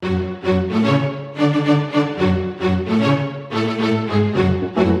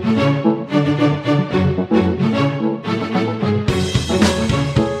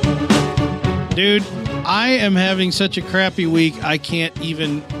am having such a crappy week, I can't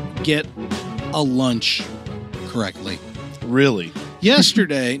even get a lunch correctly. Really?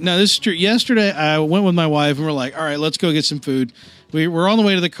 Yesterday, no, this is true. Yesterday, I went with my wife and we're like, all right, let's go get some food. We're on the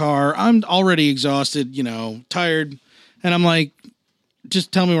way to the car. I'm already exhausted, tired. And I'm like,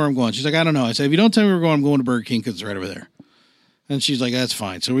 just tell me where I'm going. She's like, I don't know. I said, if you don't tell me where we're going, I'm going to Burger King because it's right over there. And she's like, that's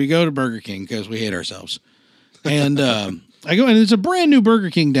fine. So we go to Burger King because we hate ourselves. And I go, and it's a brand new Burger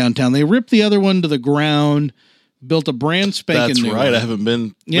King downtown. They ripped the other one to the ground, built a brand spanking new one. That's right. I haven't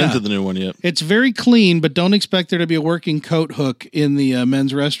been to the new one yet. It's very clean, but don't expect there to be a working coat hook in the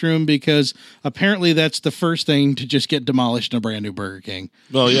men's restroom because apparently that's the first thing to just get demolished in a brand new Burger King.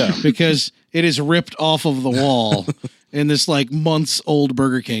 Oh, yeah. Because it is ripped off of the wall in this months old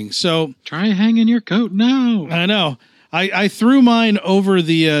Burger King. So try hanging your coat now. I know. I threw mine over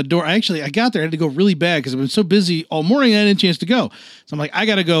the door. I got there. I had to go really bad because I've been so busy all morning. I didn't have a chance to go. So I'm like, I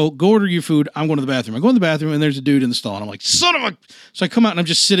got to go order you food. I'm going to the bathroom. I go in the bathroom and there's a dude in the stall. And I'm like, son of a. So I come out and I'm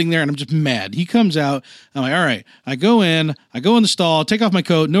just sitting there and I'm just mad. He comes out. I'm like, all right. I go in the stall, take off my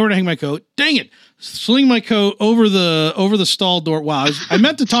coat, nowhere to hang my coat. Dang it. Sling my coat over the stall door. Wow. I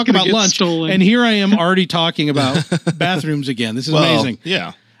meant to talk about lunch. Stolen. And here I am already talking about bathrooms again. This is amazing.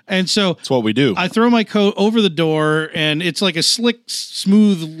 Yeah. And so that's what we do. I throw my coat over the door and it's like a slick,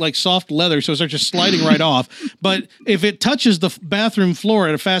 smooth, soft leather. So it starts just sliding right off. But if it touches the bathroom floor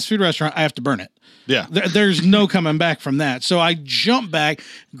at a fast food restaurant, I have to burn it. Yeah. There's no coming back from that. So I jump back,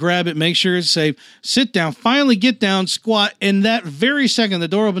 grab it, make sure it's safe, sit down, finally get down, squat. And that very second, the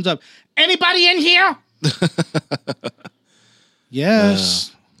door opens up. Anybody in here?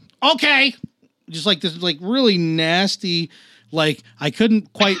 Yes. Okay. Just this really nasty. I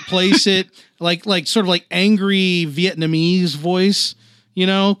couldn't quite place it, sort of angry Vietnamese voice,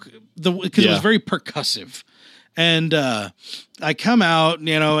 because it was very percussive. And I come out,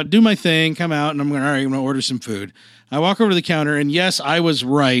 do my thing, come out, and I'm going, all right, I'm going to order some food. I walk over to the counter, and yes, I was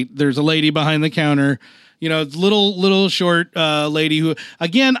right. There's a lady behind the counter, little short lady who,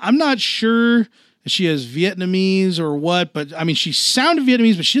 again, I'm not sure if she is Vietnamese or what, but I mean, she sounded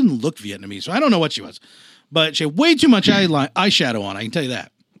Vietnamese, but she didn't look Vietnamese, so I don't know what she was. But she had way too much eyeshadow on, I can tell you that.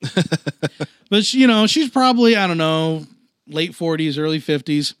 But, she's probably, I don't know, late 40s, early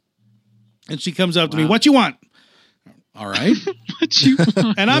 50s. And she comes up to me, what you want? All right. What you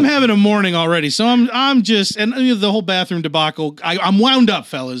want? And I'm having a morning already. So I'm just, and the whole bathroom debacle, I'm wound up,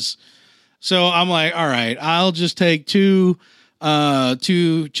 fellas. So I'm like, all right, I'll just take two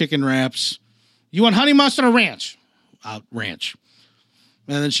chicken wraps. You want honey mustard or ranch? Ranch.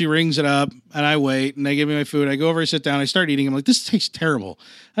 And then she rings it up, and I wait, and they give me my food. I go over, I sit down, I start eating. I'm like, this tastes terrible.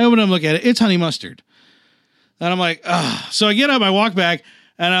 I open it up and look at it. It's honey mustard. And I'm like, ugh. So I get up, I walk back,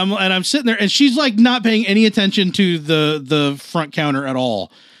 and I'm sitting there, and she's not paying any attention to the front counter at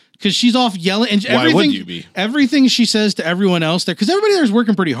all. Because she's off yelling. And why would you be? Everything she says to everyone else there, because everybody there is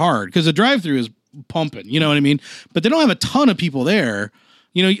working pretty hard, because the drive-thru is pumping, you know what I mean? But they don't have a ton of people there.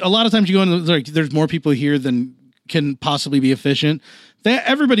 A lot of times you go in, there's more people here than can possibly be efficient.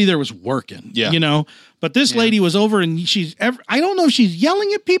 Everybody there was working, but this lady was over and I don't know if she's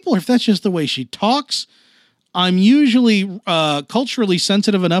yelling at people or if that's just the way she talks. I'm usually culturally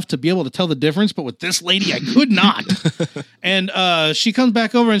sensitive enough to be able to tell the difference, but with this lady, I could not. And she comes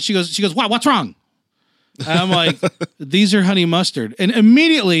back over and she goes, wow, what's wrong? And I'm like, these are honey mustard. And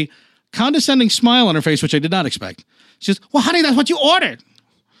immediately condescending smile on her face, which I did not expect. She goes, well, honey, that's what you ordered.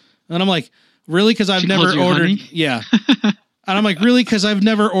 And I'm like, really? Because I've never ordered. Honey? Yeah. And I'm like, really? Because I've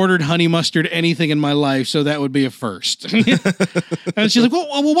never ordered honey mustard anything in my life, so that would be a first. And she's like,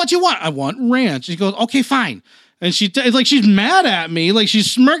 well, what do you want? I want ranch. She goes, okay, fine. And it's like she's mad at me, she's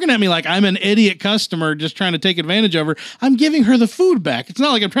smirking at me like I'm an idiot customer just trying to take advantage of her. I'm giving her the food back. It's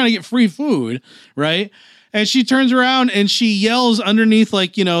not like I'm trying to get free food, right? And she turns around and she yells underneath, the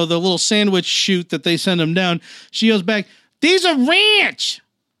little sandwich chute that they send them down. She yells back, these are ranch.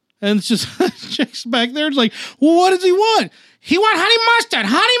 And it's just chicks back there. It's like, well, what does he want? He want honey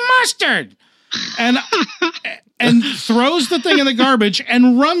mustard, and throws the thing in the garbage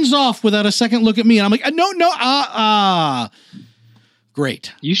and runs off without a second look at me. And I'm like, no,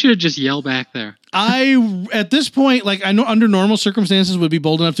 great. You should have just yelled back there. At this point, I know under normal circumstances would be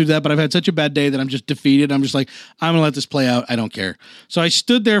bold enough to do that, but I've had such a bad day that I'm just defeated. I'm just like, I'm gonna let this play out. I don't care. So I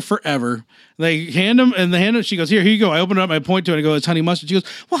stood there forever. They hand him, she goes, here you go. I open it up, I point to it, and I go, it's honey mustard. She goes,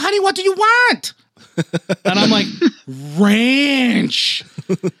 well, honey, what do you want? And I'm like, ranch.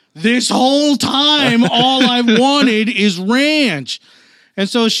 This whole time, all I've wanted is ranch. And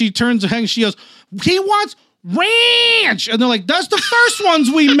so she turns and she goes, he wants ranch. And they're like, that's the first ones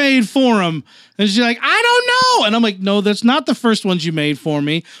we made for him. And she's like, I don't know. And I'm like, no, that's not the first ones you made for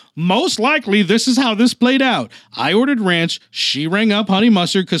me. Most likely, this is how this played out. I ordered ranch. She rang up honey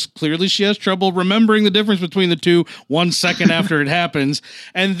mustard because clearly she has trouble remembering the difference between the two 1 second after it happens.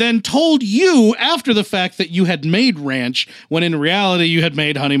 And then told you after the fact that you had made ranch when in reality you had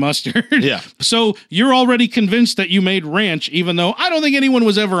made honey mustard. Yeah. So you're already convinced that you made ranch, even though I don't think anyone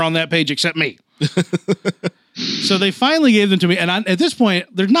was ever on that page except me. So they finally gave them to me, and at this point,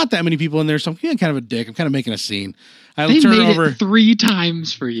 there's not that many people in there, so I'm feeling kind of a dick. I'm kind of making a scene. They made it 3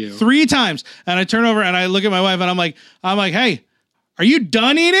 times for you. 3 times, and I turn over and I look at my wife, and I'm like, hey, are you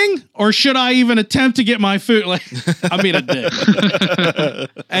done eating, or should I even attempt to get my food? Like, I'm being a dick.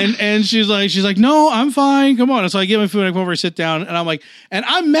 and she's like, no, I'm fine. Come on. And so I get my food, and I come over and sit down, and I'm like, and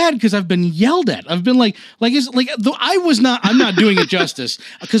I'm mad because I've been yelled at. I've been I'm not doing it justice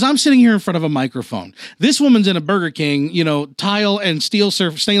because I'm sitting here in front of a microphone. This woman's in a Burger King, tile and stainless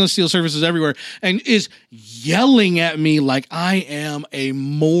steel surfaces everywhere, and is yelling at me like I am a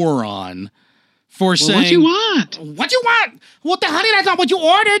moron. For saying, what you want? What you want? What the honey? That's not what you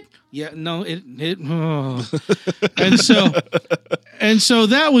ordered. Yeah, no, it and so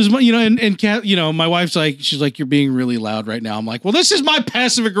that was, and Kat, my wife's like, she's like, you're being really loud right now. I'm like, well, this is my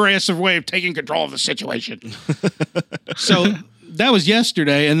passive aggressive way of taking control of the situation. So that was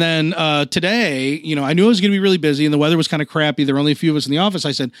yesterday. And then today, I knew I was going to be really busy and the weather was kind of crappy. There were only a few of us in the office.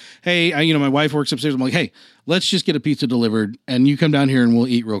 I said, hey, my wife works upstairs. I'm like, hey, let's just get a pizza delivered and you come down here and we'll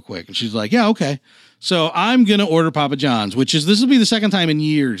eat real quick. And she's like, yeah, okay. So I'm going to order Papa John's, this will be the second time in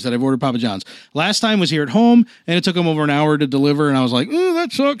years that I've ordered Papa John's. Last time was here at home and it took them over an hour to deliver. And I was like, that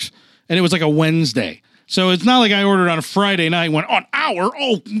sucks. And it was like a Wednesday. So it's not like I ordered on a Friday night and went, an hour?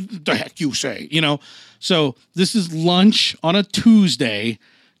 Oh, the heck you say, So this is lunch on a Tuesday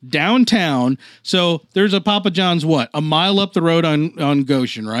downtown. So there's a Papa John's, a mile up the road on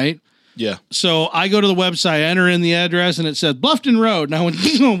Goshen, right? Yeah. So I go to the website, enter in the address, and it says Bluffton Road. And I went,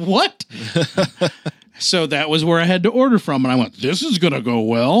 what? So that was where I had to order from. And I went, this is going to go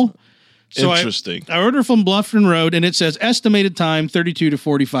well. So interesting. I ordered from Bluffton Road, and it says estimated time 32 to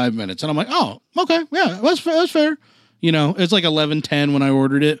 45 minutes. And I'm like, oh, okay. Yeah, that's fair. It's like 11:10 when I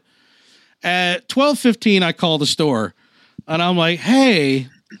ordered it. At 12:15, I call the store, and I'm like, hey,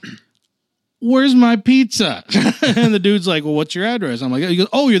 where's my pizza? And the dude's like, well, what's your address? I'm like, he goes,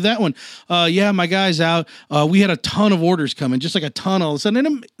 oh, you're that one. Yeah, my guy's out. We had a ton of orders coming, just like a ton all of a sudden.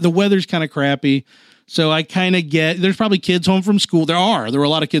 And the weather's kind of crappy. So I kind of there's probably kids home from school. There were a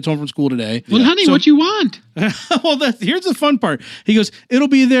lot of kids home from school today. Well, honey, what you want? Well, here's the fun part. He goes, it'll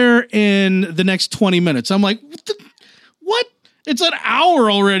be there in the next 20 minutes. I'm like, what? It's an hour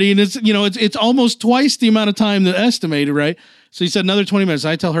already. And it's almost twice the amount of time that estimated, right? So he said another 20 minutes.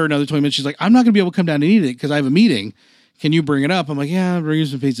 I tell her another 20 minutes. She's like, I'm not going to be able to come down and eat it because I have a meeting. Can you bring it up? I'm like, yeah, I'll bring you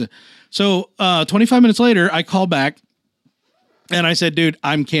some pizza. So 25 minutes later, I call back and I said, dude,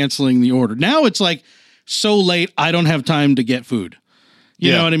 I'm canceling the order. Now it's like so late, I don't have time to get food.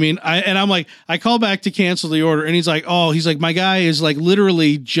 You know what I mean? I'm like, I call back to cancel the order and he's like, my guy is like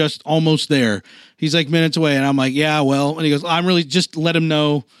literally just almost there. He's like minutes away. And I'm like, yeah, well, and he goes, I'm really just let him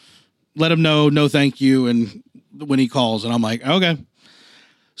know. No, thank you. And when he calls and I'm like, okay.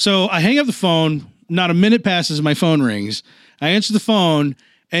 So I hang up the phone. Not a minute passes. My phone rings. I answer the phone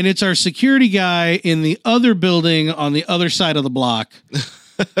and it's our security guy in the other building on the other side of the block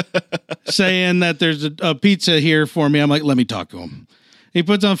saying that there's a pizza here for me. I'm like, let me talk to him. He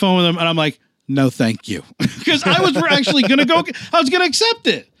puts on the phone with him and I'm like, no, thank you. Because I was actually going to I was going to accept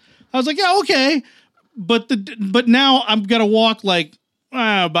it. I was like, yeah, okay. But now I'm going to walk like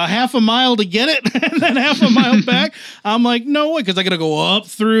about half a mile to get it and then half a mile back. I'm like, no way. Cause I got to go up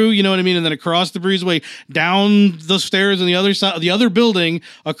through, you know what I mean? And then across the breezeway, down the stairs on the other side of the other building,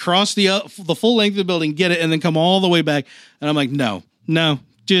 across the full length of the building, get it. And then come all the way back. And I'm like, no,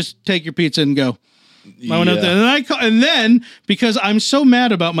 just take your pizza and go. I went up there and then because I'm so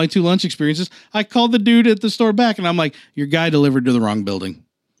mad about my 2 lunch experiences, I called the dude at the store back and I'm like, your guy delivered to the wrong building.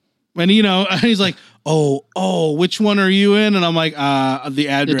 And he's like, oh, which one are you in? And I'm like, the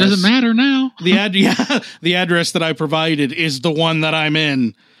address. It doesn't matter now. The address that I provided is the one that I'm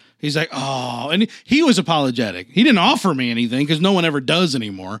in. He's like, oh, and he was apologetic. He didn't offer me anything because no one ever does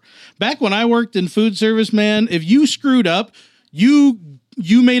anymore. Back when I worked in food service, man, if you screwed up, you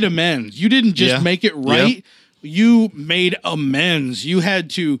made amends. You didn't just make it right. Yep. You made amends. You had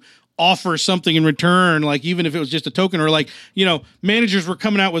to offer something in return, like even if it was just a token or like, managers were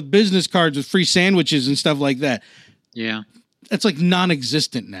coming out with business cards with free sandwiches and stuff like that. Yeah. It's like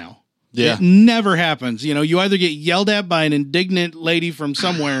non-existent now. Yeah. It never happens. You either get yelled at by an indignant lady from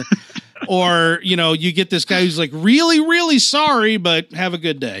somewhere or you get this guy who's like really, really sorry, but have a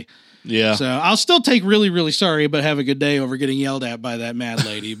good day. Yeah. So I'll still take really, really sorry, but have a good day over getting yelled at by that mad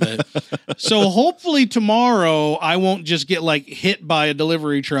lady. But so hopefully tomorrow I won't just get like hit by a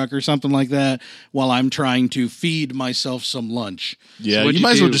delivery truck or something like that while I'm trying to feed myself some lunch. Yeah, So you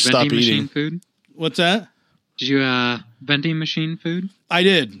might as well just stop vending eating. machine food? What's that? Did you vending machine food? I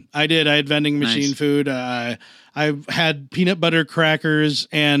did. I had vending machine Nice. food. I had peanut butter crackers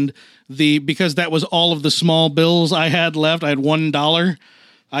and because that was all of the small bills I had left. I had $1.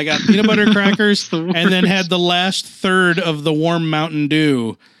 I got peanut butter crackers The and then worst. had the last third of the warm Mountain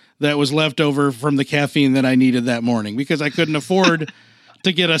Dew that was left over from the caffeine that I needed that morning because I couldn't afford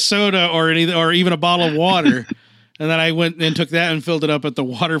to get a soda or even a bottle of water. And then I went and took that and filled it up at the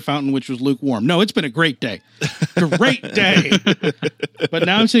water fountain, which was lukewarm. No, it's been a great day. Great day. But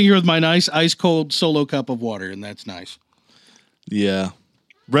now I'm sitting here with my nice ice cold Solo cup of water, and that's nice. Yeah.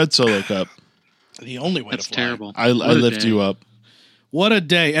 Red Solo cup. The only way That's to fly. terrible. I What a lift day. you up. What a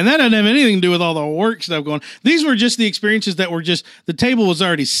day. And that didn't have anything to do with all the work stuff going on. These were just the experiences that were just, the table was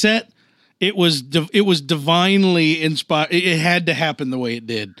already set. It was divinely inspired. It had to happen the way it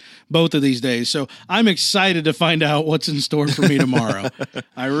did both of these days. So I'm excited to find out what's in store for me tomorrow.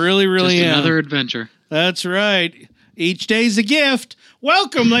 I really, really Just am. another adventure. That's right. Each day's a gift.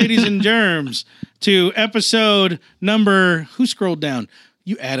 Welcome, ladies and germs, to episode number, who scrolled down?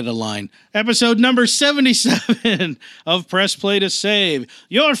 You added a line. Episode number 77 of Press Play to Save,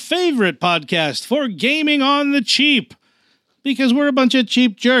 your favorite podcast for gaming on the cheap, because we're a bunch of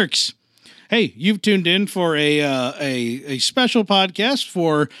cheap jerks. Hey, you've tuned in for a special podcast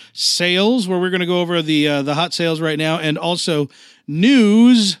for sales, where we're going to go over the hot sales right now, and also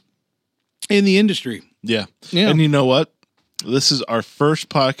news in the industry. Yeah. Yeah. And you know what? This is our first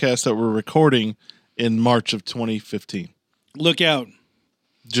podcast that we're recording in March of 2015. Look out.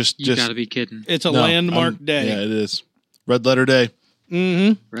 You got to be kidding. It's a No, landmark day. Yeah, it is. Red letter day.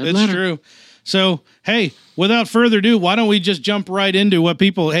 Red It's letter. true. So, hey, without further ado, why don't we just jump right into what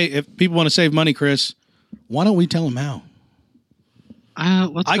if people want to save money, Chris, why don't we tell them how?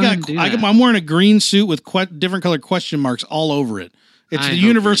 Let's go ahead and do that. I'm wearing a green suit with different colored question marks all over it. It's I the hope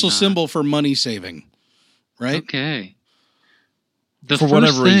universal you're not. symbol for money saving, right? Okay. The For first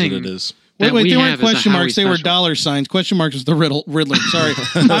whatever reason thing it is. that Wait, we they have weren't is a question Howie marks, they were special. dollar signs. Question marks was the Riddler. Sorry.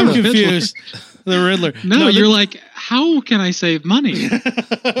 I'm confused. The Riddler. No, you're like, how can I save money?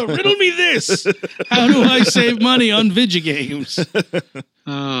 riddle me this. How do I save money on Vigigames?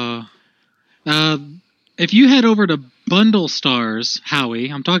 If you head over to Bundle Stars, Howie,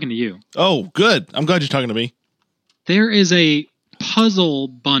 I'm talking to you. Oh, good. I'm glad you're talking to me. There is a puzzle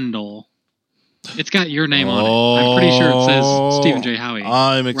bundle. It's got your name on it. I'm pretty sure it says Stephen J. Howie. I'm Right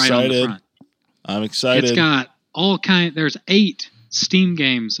on the excited. front. I'm excited. It's got all there's 8 Steam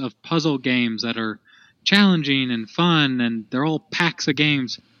games of puzzle games that are challenging and fun, and they're all packs of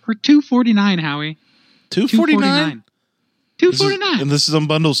games for $249, Howie. $249? $249. And this is on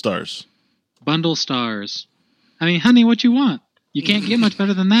Bundle Stars. Bundle Stars. I mean, honey, what you want? You can't get much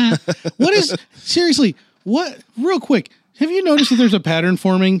better than that. Real quick, have you noticed that there's a pattern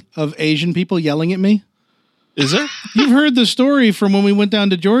forming of Asian people yelling at me? Is there? You've heard the story from when we went down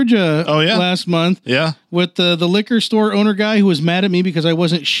to Georgia last month Yeah. with the liquor store owner guy who was mad at me because I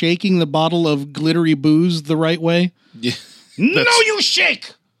wasn't shaking the bottle of glittery booze the right way. Yeah. No, you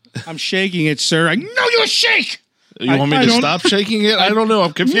shake! I'm shaking it, sir. No, you shake! You want me I to don't- stop shaking it? I don't know.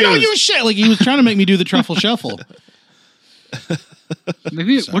 I'm confused. No, you shake! Like he was trying to make me do the truffle shuffle.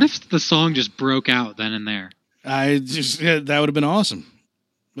 Maybe. What if the song just broke out then and there? That would have been awesome.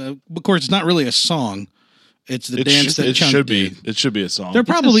 Of course, it's not really a song. It's the dance that it Chunk should be. did. It should be a song. There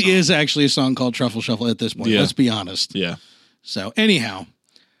probably song. is actually a song called Truffle Shuffle at this point. Yeah. Let's be honest. Yeah. So anyhow,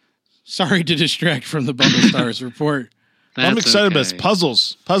 sorry to distract from the Bundle Stars report. I'm That's excited about okay.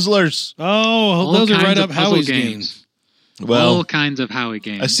 this. Puzzlers. Oh, All those are kinds right of up puzzle Howie's games. Well, all kinds of Howie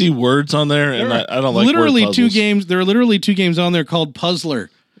games. I see words on there, and I don't like literally word two puzzles. games. There are literally 2 games on there called Puzzler,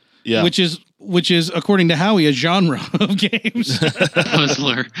 Yeah. which is according to Howie a genre of games.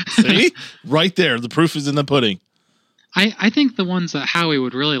 Puzzler. See? Right there. The proof is in the pudding. I think the ones that Howie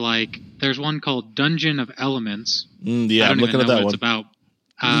would really like. There's one called Dungeon of Elements. Yeah, I I'm don't looking even at know that what one. it's about.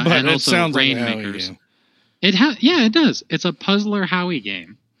 But and it also sounds like a Howie Rainmakers. game. Yeah, it does. It's a puzzler Howie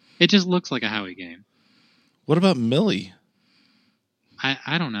game. It just looks like a Howie game. What about Millie?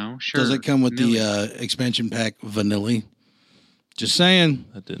 I don't know. Sure. Does it come with Millie. the expansion pack Vanilla? Just saying.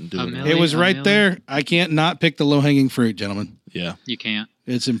 That didn't do A it. Millie? It was a right Millie? there. I can't not pick the low-hanging fruit, gentlemen. Yeah. You can't.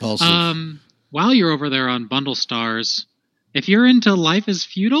 It's impulsive. While you're over there on Bundle Stars, if you're into Life is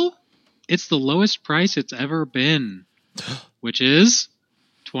Feudal, it's the lowest price it's ever been, which is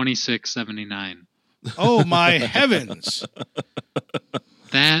 $26.79. Oh my heavens!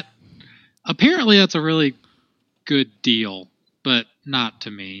 That apparently that's a really good deal, but not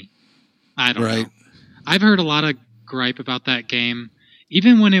to me. I don't Right. know. I've heard a lot of gripe about that game.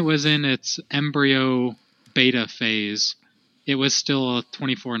 Even when it was in its embryo beta phase, it was still a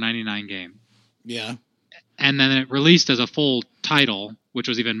 $24.99 game. Yeah. And then it released as a full title, which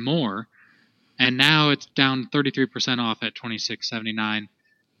was even more. And now it's down 33% off at $26.79.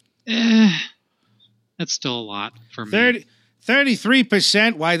 That's still a lot for me.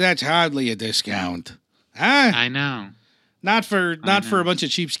 33%? Why, that's hardly a discount. Huh? I know. Not for know. a bunch of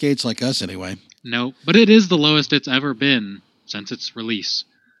cheapskates like us, anyway. No, but it is the lowest it's ever been since its release.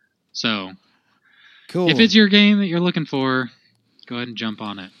 So, Cool. if it's your game that you're looking for, go ahead and jump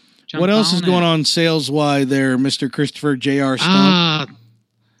on it. What else is going on sales-wise there, Mr. Christopher J.R. Stump?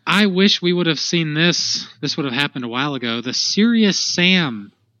 I wish we would have seen this. This would have happened a while ago. The Serious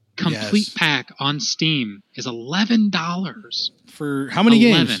Sam complete Yes. pack on Steam is $11. For how many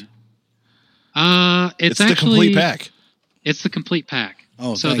games? 11. It's the actually complete pack. It's the complete pack.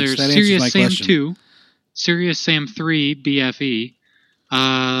 Oh, so thanks. there's That answers Serious my Sam question. 2, Serious Sam 3 BFE,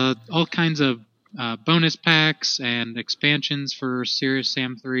 all kinds of bonus packs and expansions for Serious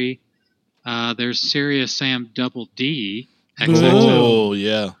Sam 3. There's Serious Sam Double D XXL. Oh,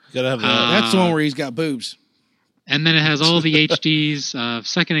 yeah. Gotta have that. That's the one where he's got boobs. And then it has all the HDs,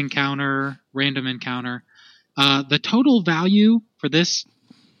 second encounter, random encounter. The total value for this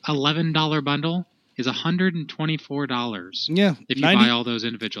 $11 bundle is $124 Yeah. if you buy all those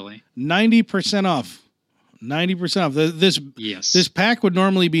individually. 90% off. 90% off. Yes. This pack would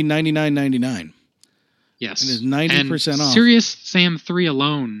normally be $99.99. Yes. It is 90% off. Serious Sam 3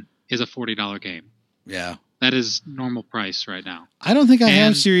 alone is a $40 game. Yeah. That is normal price right now. I don't think I have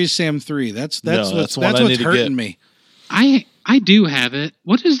And- Serious Sam 3. That's No, what's, that's the one that's I what's need to hurting get. me. I do have it.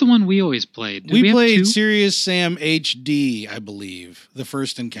 What is the one we always played? Did We have played two? Serious Sam HD, I believe, the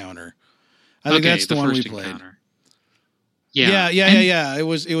first encounter. I think that's the one we first played. encounter. Yeah. And It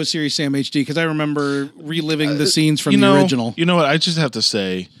was Serious Sam HD because I remember reliving the scenes from You the know, original. You know what? I just have to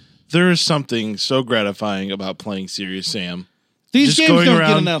say, there is something so gratifying about playing Serious Sam. These just games going don't get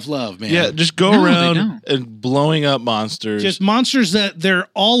around- enough love, man. Yeah, just go No, they around don't. and blowing up monsters. Just monsters that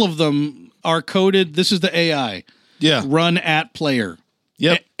all of them are coded. This is the AI. yeah. Run at player.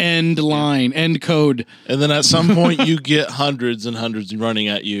 Yep. End line. End code. And then at some point, you get hundreds and hundreds running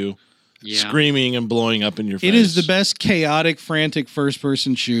at you, yeah. screaming and blowing up in your face. It is the best chaotic, frantic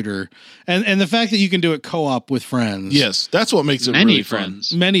first-person shooter, and the fact that you can do it co-op with friends. Yes, that's what makes it Many really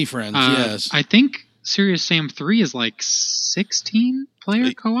friends. many friends. Yes, I think Serious Sam 3 is like 16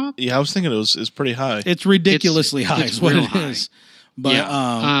 player co-op. fun. Yeah, I was thinking it was pretty high. it's ridiculously high. it's Is what real it is. high.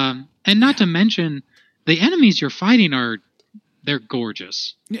 But And not to mention the enemies you're fighting they're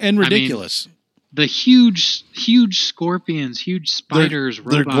gorgeous. and ridiculous. The huge scorpions, huge spiders,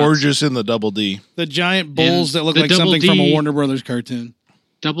 They're robots. gorgeous in the Double D. The giant bulls And that look the like Double something from a D- Warner Brothers cartoon.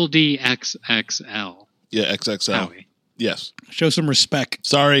 Double D XXL. Yeah, XXL. Howie. Yes. Show some respect.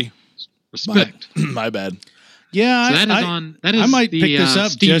 Sorry, Respect. my bad. Yeah, So that is I might the pick this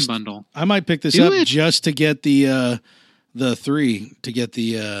up Steam just- bundle. I might pick this Do up it. just to get the 3 to get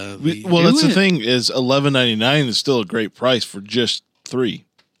the Well, Do that's the it. thing is $11.99 is still a great price for just 3.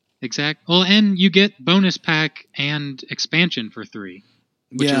 Exact. Well, and you get bonus pack and expansion for 3.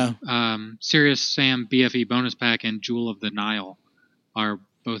 Which yeah. are, Serious Sam BFE bonus pack and Jewel of the Nile are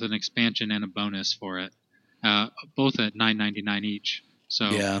both an expansion and a bonus for it. Both at $9.99 each. So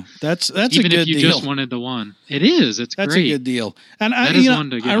Yeah, that's a even good if you deal. just wanted the one, it is. It's That's great. a good deal. And That I, is you know, one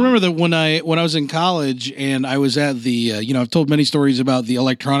to get I remember on. that when I was in college and I was at the, I've told many stories about the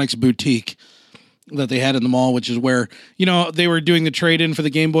electronics boutique that they had in the mall, which is where, they were doing the trade in for the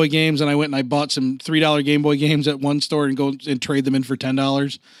Game Boy games. And I went and I bought some $3 Game Boy games at one store and go and trade them in for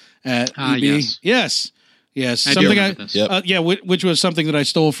 $10 at EB. Yes. Yes. I do Something remember this. Yep. which was something that I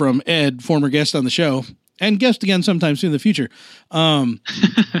stole from Ed, former guest on the show, and guest again sometime soon in the future.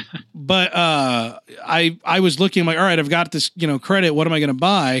 But I was looking, I'm like, all right, I've got this, credit. What am I going to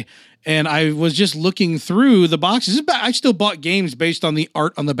buy? And I was just looking through the boxes. I still bought games based on the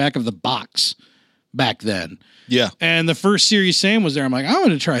art on the back of the box back then. Yeah. And the first Serious Sam was there. I'm like, I want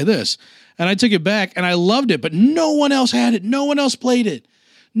to try this. And I took it back and I loved it, but no one else had it. No one else played it.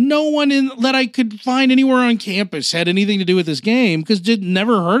 No one that I could find anywhere on campus had anything to do with this game because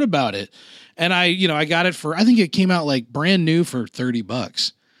never heard about it. And I got it for, I think it came out like brand new for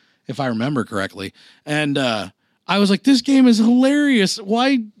 $30, if I remember correctly. And I was like, this game is hilarious.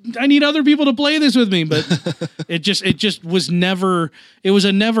 Why? I need other people to play this with me. But it just was never, it was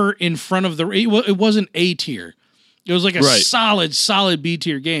never in front of it wasn't A tier. It was like a Right. solid B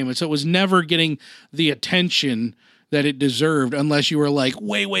tier game, and so it was never getting the attention that it deserved unless you were like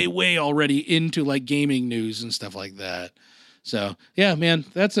way already into like gaming news and stuff like that. So yeah, man,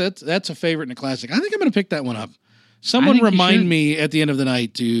 that's a favorite and a classic. I think I'm gonna pick that one up. Someone think you remind should. me at the end of the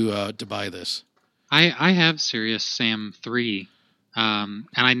night to buy this. I have Serious Sam 3, and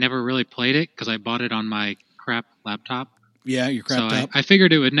I never really played it because I bought it on my crap laptop. Yeah, your crap So top. I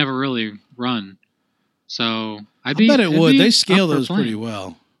figured it would never really run. So I bet it would. be They scale up for those pretty playing.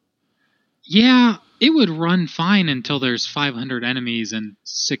 well. Yeah, it would run fine until there's 500 enemies and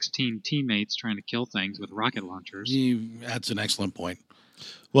 16 teammates trying to kill things with rocket launchers. That's an excellent point.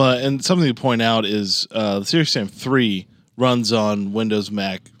 Well, and something to point out is the Serious Sam 3 runs on Windows,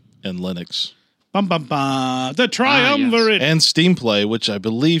 Mac, and Linux. Bum bum bum. The triumvirate And Steam Play, which I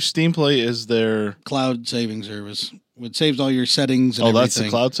believe Steam Play is their... cloud saving service. It saves all your settings and Oh, everything. that's the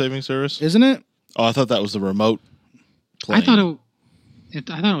cloud saving service? Isn't it? Oh, I thought that was the remote playing. I thought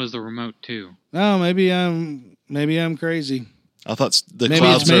it was the remote too. Oh, maybe I'm crazy. I thought the Maybe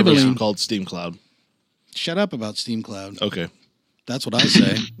cloud it's service was Maybelline. called Steam Cloud. Shut up about Steam Cloud. Okay. That's what I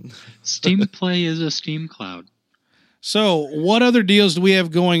say. Steam Play is a Steam cloud. So, what other deals do we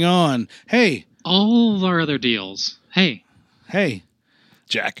have going on? Hey, All of our other deals. Hey,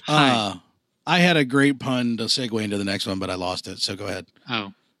 Jack. Hi. I had a great pun to segue into the next one, but I lost it. So go ahead.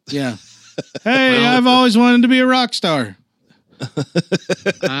 oh, Yeah. Hey, Well- I've always wanted to be a rock star.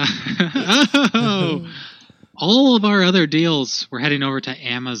 oh, all of our other deals we're heading over to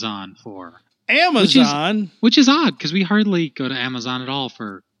Amazon for, Amazon. which is odd because we hardly go to Amazon at all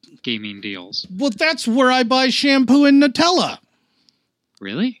for gaming deals. Well, that's where I buy shampoo and Nutella.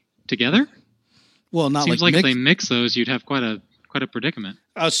 Really? Together? Well, not Seems like like if mix- they mix those, you'd have quite a predicament.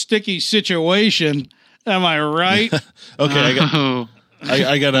 a sticky situation. Am I right? Okay, Oh,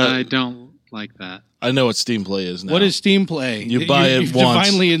 I gotta. I don't like that. I know what Steam Play is now. What is Steam Play? You buy it You're once.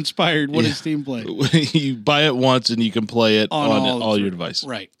 Divinely inspired. What Yeah. is Steam Play? You buy it once and you can play it on all your devices.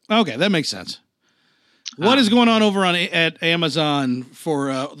 Right. Okay, that makes sense. What is going on over at Amazon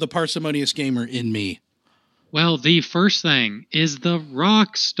for the parsimonious gamer in me? Well, the first thing is the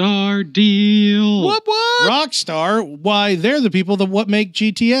Rockstar deal. What? Rockstar? Why, they're the people that make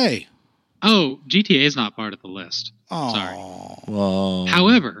GTA. Oh, GTA is not part of the list. Oh, Sorry. Oh.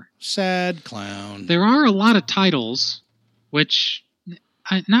 However, sad clown. there are a lot of titles, which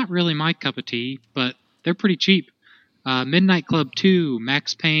not really my cup of tea, but they're pretty cheap. Midnight Club 2,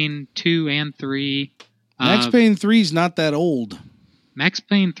 Max Payne 2 and 3. Max Payne 3's not that old. Max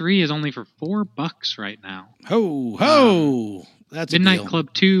Payne 3 is only for $4 right now. Ho, ho. That's a Midnight deal.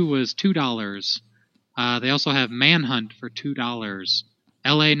 Club 2 was $2. They also have Manhunt for $2.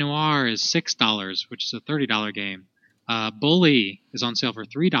 LA Noire is $6, which is a $30 game. Bully is on sale for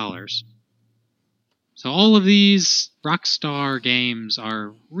 $3. So all of these Rockstar games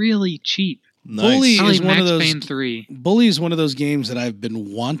are really cheap. Nice. Bully Probably is one Max of those. Payne 3. Bully is one of those games that I've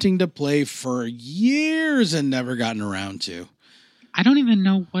been wanting to play for years and never gotten around to. I don't even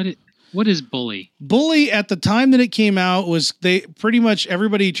know what is Bully. Bully at the time that it came out was they pretty much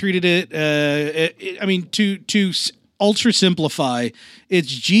everybody treated it. I mean, to ultra simplify,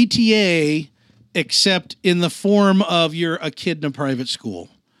 it's GTA except in the form of you're a kid in a private school.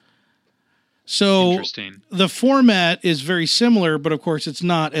 So Interesting. the format is very similar, but of course it's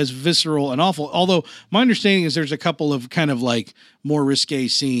not as visceral and awful. Although my understanding is there's a couple of kind of like more risque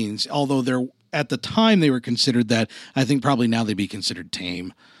scenes, although they're at the time they were considered that. I think probably now they'd be considered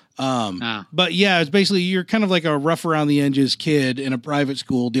tame. But yeah, it's basically you're kind of like a rough around the edges kid in a private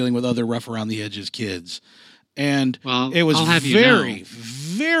school dealing with other rough around the edges kids. And Well, it was I'll have you very, know.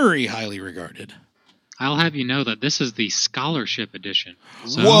 very highly regarded. I'll have you know that this is the scholarship edition.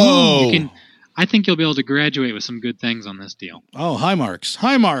 So Whoa. I think you'll be able to graduate with some good things on this deal. Oh, high marks.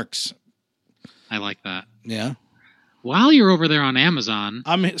 High marks. I like that. Yeah. While you're over there on Amazon,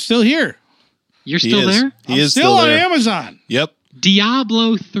 I'm still here. you're He still is. there? He I'm is still on there. Amazon. Yep.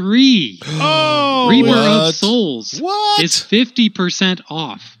 Diablo 3 Oh, Reaper what? of Souls What? is 50%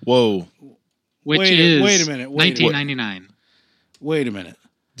 off, Whoa. which Wait is a minute, wait a minute. $19.99. wait a minute.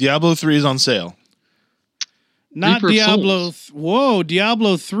 Diablo 3 is on sale. Not Reaper of Diablo. Souls. Whoa,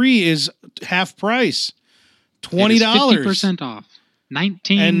 Diablo 3 is half price. It $20. is 50% off.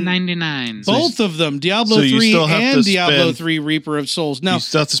 $19.99. Both of them, Diablo So you 3 still have and to Diablo spend- 3 Reaper of Souls. Now, You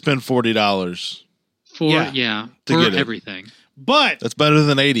still have to spend $40. for Yeah. To for get it. everything. but That's better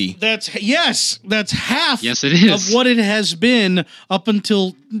than 80. that's half Yes, it is. of what it has been up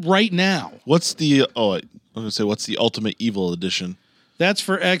until right now. What's the I'm gonna say what's the Ultimate Evil edition? That's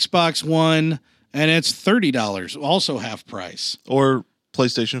for Xbox One, and it's $30, also half price. Or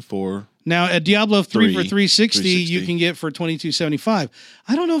PlayStation 4 Now at Diablo 3 for 360, 360. you can get for $22.75.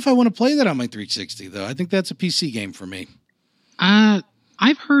 I don't know if I want to play that on my 360 though. I think that's a PC game for me.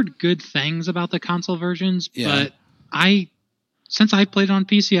 I've heard good things about the console versions, Yeah. but since I played it on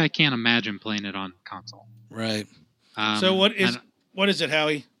PC, I can't imagine playing it on console. Right. I So what is it,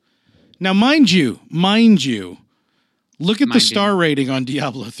 Howie? Now, mind you, look at the Mind star rating on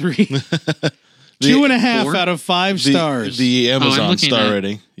Diablo 3. 2.5 4? out of 5 stars. The Amazon looking star at-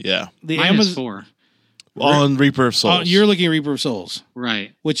 rating. Yeah. the Mine is Amazon 4. On Reaper of Souls. you're looking at Reaper of Souls,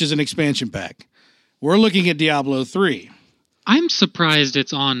 Right. which is an expansion pack. We're looking at Diablo 3. I'm surprised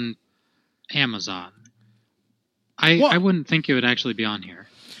it's on Amazon. I wouldn't think it would actually be on here.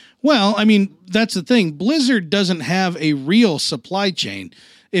 Well, I mean, that's the thing. Blizzard doesn't have a real supply chain.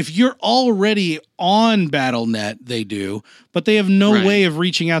 If you're already on Battle.net, they do, but they have no Right. way of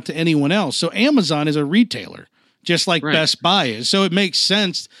reaching out to anyone else. So Amazon is a retailer, just like Right. Best Buy is. So it makes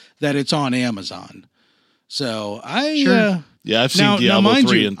sense that it's on Amazon. So Sure. Yeah, I've seen Diablo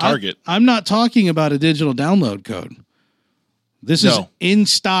 3 in Target. I'm not talking about a digital download code. This is No. in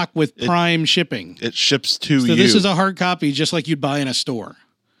stock with Prime shipping. It ships to So you. this is a hard copy, just like you'd buy in a store.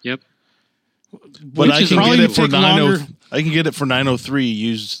 Yep. but which I is can probably get it for take longer. I can get it for 903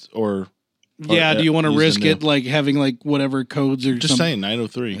 used or Yeah, do you want to used risk in it there. like having like whatever codes or Just something? saying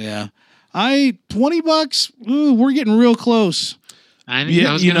 903. Yeah. $20. Ooh, we're getting real close. I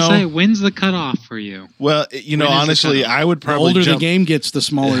Yeah, was you going to know- say, when's the cutoff for you? Well, When is the honestly, cutoff? I would The probably older jump the game gets, the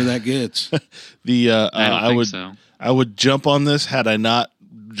smaller that gets. the I don't I think would so. I would jump on this had I not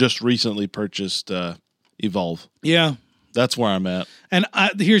just recently purchased Evolve. Yeah. That's where I'm at. And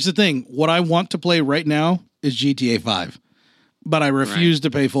here's the thing. What I want to play right now is GTA 5. But I refuse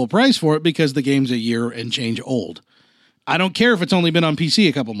to pay full price for it because the game's a year and change old. I don't care if it's only been on PC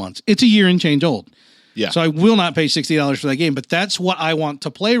a couple months. It's a year and change old. Yeah. So I will not pay $60 for that game, but that's what I want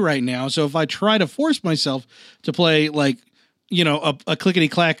to play right now. So if I try to force myself to play like, a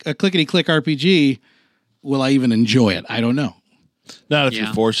clickety-click RPG, will I even enjoy it? I don't know. Not if Yeah.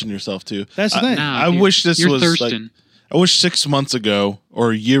 you're forcing yourself to. That's the thing. No, I you're- wish this you're was thirsting. like I wish 6 months ago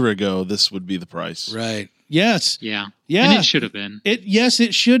or a year ago this would be the price. Right. Yes. Yeah. Yeah. And it should have been.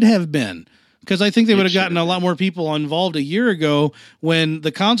 It should have been. Because I think they It would have should gotten have a lot more people involved a year ago when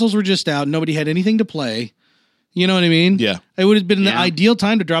the consoles were just out. Nobody had anything to play. You know what I mean? Yeah. It would have been the Yeah. ideal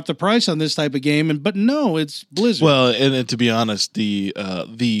time to drop the price on this type of game. But no, it's Blizzard. Well, and to be honest, the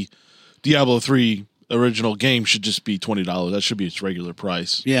Diablo 3 original game should just be $20. That should be its regular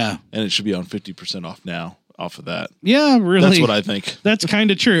price. yeah. And it should be on 50% off now off of that. Yeah, really. That's what I think. That's kind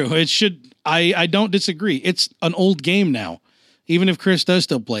of true. It should. I don't disagree. It's an old game now. Even if Chris does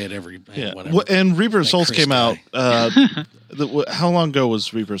still play it every Yeah. whatever. Well, and Reaper of That Souls Chris came out. guy. How long ago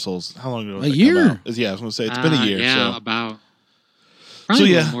was Reaper of Souls? How long ago? A did that year. come out? Yeah, I was going to say it's been a year. Yeah, So about. Probably a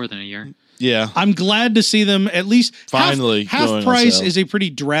yeah. little more than a year. yeah, I'm glad to see them at least Finally half going on price sale. is a pretty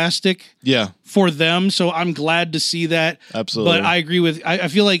drastic yeah, for them. So I'm glad to see that. absolutely. But I agree with. I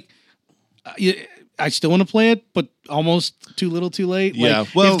feel like I still want to play it, but almost too little, too late. Yeah,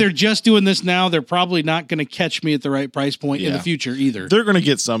 Like, well- if they're just doing this now, they're probably not going to catch me at the right price point in the Yeah. future either. They're going to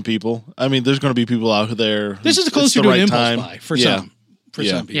get some people. I mean, there's going to be people out there. This is it's closer the to right an impulse time. buy for Yeah. some. For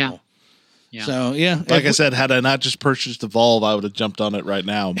Yeah. some people. Yeah. So yeah, Like I said, had I not just purchased Evolve, I would have jumped on it right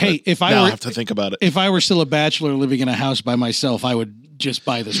now. But Hey, if I now were- I have to think about it. if I were still a bachelor living in a house by myself, I would just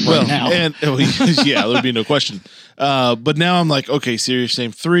buy this right now. And yeah, there'd be no question. But now I'm like, okay, Serious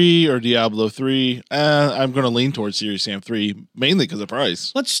Sam 3 or Diablo 3. I'm going to lean towards Serious Sam 3 mainly because of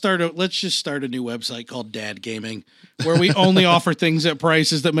price. Let's just start a new website called Dad Gaming, where we only offer things at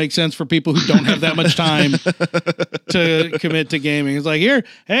prices that make sense for people who don't have that much time to commit to gaming. It's like, here,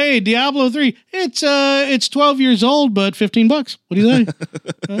 hey, Diablo 3, it's 12 years old, but $15. What do you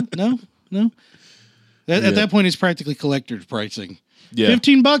think? No. At that point, it's practically collector's pricing. Yeah,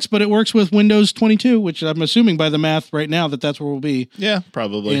 $15, but it works with Windows 22, which I'm assuming by the math right now that's where we'll be yeah,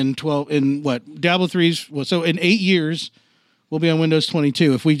 probably. in Diablo 3's. Well, so in 8 years, we'll be on Windows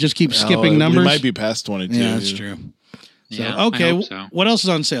 22 if we just keep skipping numbers. We might be past 22. Yeah, that's true. So, Yeah, I okay, hope so. what else is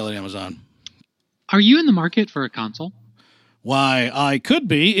on sale at Amazon? Are you in the market for a console? Why, I could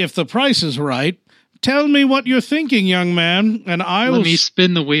be if the price is right. Tell me what you're thinking, young man, and I will Let me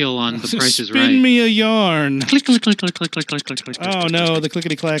spin the wheel on the Price is Right. spin me a yarn. Click, click, click, click, click, click, click, click, click. Oh no, the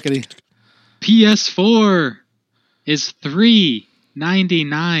clickety clackety. PS4 is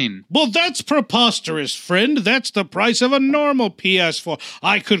 $3.99. Well, that's preposterous, friend. That's the price of a normal PS4.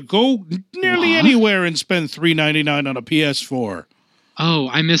 I could go nearly What? anywhere and spend $3.99 on a PS4. Oh,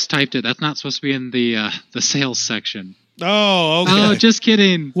 I mistyped it. That's not supposed to be in the sales section. Oh, okay. Oh, just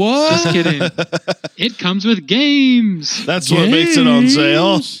kidding. What? Just kidding. It comes with games. That's what makes it on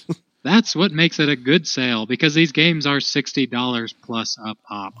sale. Games? That's what makes it a good sale, because these games are $60 plus a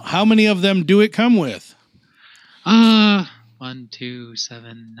pop. How many of them do it come with? 1, 2,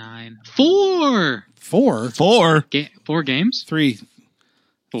 7, 9, 4. 4? 4. 4 games? 3.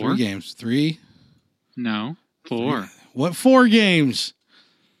 4 games. 3? No, 4. What 4 games?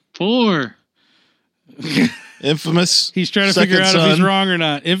 4. Infamous. He's trying to Second figure out if he's Son. wrong or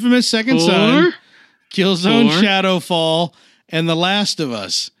not. Infamous Second 4. Son, Killzone 4. Shadowfall, and The Last of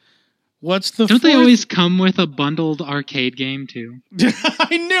Us. What's the Don't they fourth? always come with a bundled arcade game too?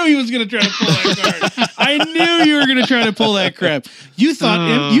 I knew he was going to try to pull that card. I knew you were going to try to pull that crap. You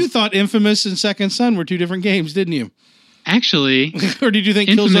thought Infamous and Second Son were 2 different games, didn't you? Actually, Or did you think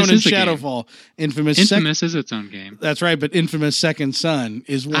Infamous Killzone and is a game. Shadowfall? Infamous is its own game. That's right, but Infamous Second Son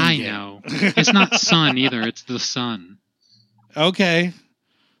is one I game. know. It's not Sun either. It's the Sun. Okay,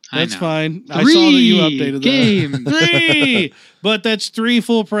 I that's know. fine. I saw that you 3 updated games. that. 3, but that's 3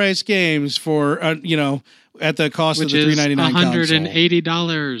 full price games for at the cost Which of the is $399 console.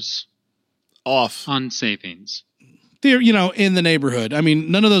 $180 Off. on savings. They're in the neighborhood. I mean,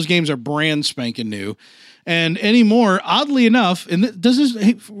 none of those games are brand spanking new. And anymore, oddly enough, and does this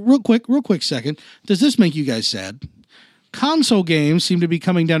real quick second, does this make you guys sad? Console games seem to be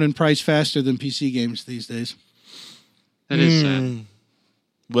coming down in price faster than PC games these days. That is sad.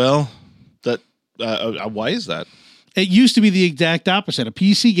 Well, that why is that? It used to be the exact opposite. A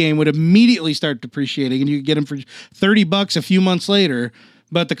PC game would immediately start depreciating, and you could get them for $30 a few months later.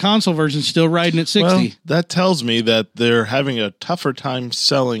 But the console version's still riding at 60. Well, that tells me that they're having a tougher time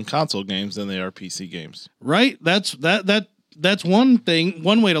selling console games than they are PC games. Right? That's one thing,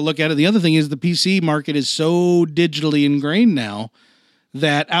 one way to look at it. The other thing is the PC market is so digitally ingrained now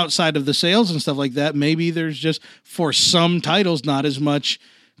that outside of the sales and stuff like that, maybe there's just, for some titles, not as much,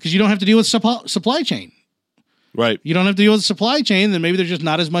 because you don't have to deal with supply chain. Right. You don't have to deal with the supply chain, then maybe there's just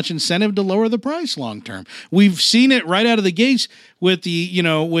not as much incentive to lower the price long term. We've seen it right out of the gates with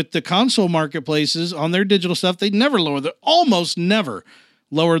the console marketplaces on their digital stuff. They almost never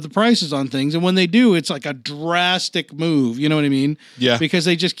lower the prices on things. And when they do, it's like a drastic move. You know what I mean? Yeah. Because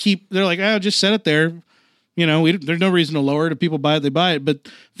they just they're like, just set it there. There's no reason to lower it. If people buy it, they buy it. But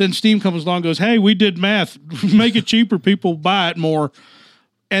then Steam comes along and goes, hey, we did math. Make it cheaper. People buy it more.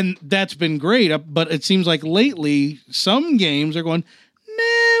 And that's been great, but it seems like lately some games are going,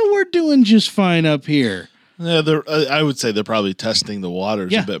 nah, we're doing just fine up here. Yeah, I would say they're probably testing the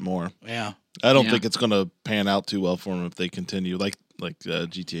waters a bit more. Yeah. I don't Yeah. think it's going to pan out too well for them if they continue like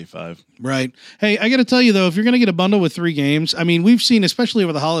GTA 5. Right. Hey, I got to tell you, though, if you're going to get a bundle with 3 games, I mean, we've seen, especially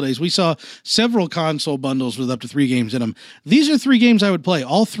over the holidays, we saw several console bundles with up to 3 games in them. These are 3 games I would play.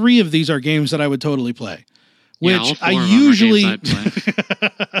 All 3 of these are games that I would totally play. Yeah, Which all 4 I of them are usually games I'd play.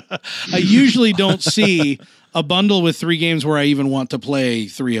 I usually don't see a bundle with 3 games where I even want to play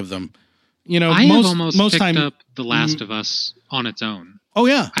 3 of them. I have almost picked time. up The Last of Us on its own. Oh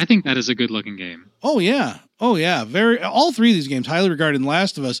yeah. I think that is a good-looking game. Oh yeah. All 3 of these games, highly regarded. And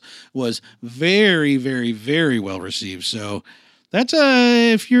Last of Us was very, very, very well received. So that's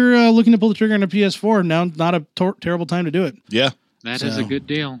if you're looking to pull the trigger on a PS4, now not a terrible time to do it. Yeah. That is So, a good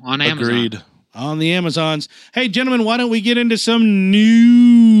deal on Amazon. Agreed. On the Amazons. Hey, gentlemen, why don't we get into some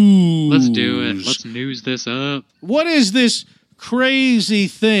news? Let's do it. Let's news this up. What is this crazy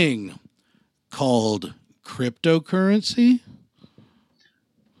thing called cryptocurrency?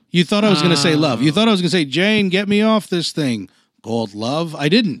 You thought I was going to say love. You thought I was going to say, Jane, get me off this thing called love. I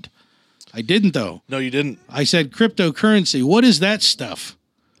didn't, though. No, you didn't. I said cryptocurrency. What is that stuff?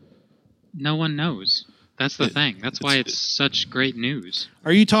 No one knows. That's the thing. That's why it's such great news.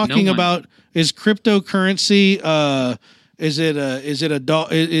 Are you talking No one. about, is cryptocurrency, is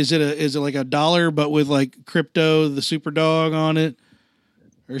it like a dollar, but with like crypto, the super dog on it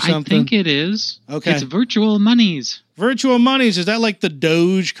or something? I think it is. Okay. It's virtual monies. Virtual monies, is that like the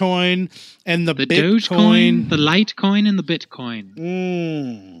Dogecoin and the The Bitcoin? Dogecoin, the Litecoin, and the Bitcoin.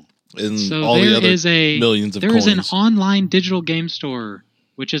 And So all the there other is millions of there coins. is an online digital game store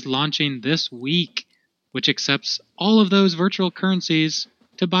which is launching this week, which accepts all of those virtual currencies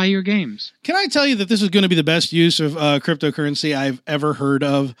to buy your games. Can I tell you that this is going to be the best use of cryptocurrency I've ever heard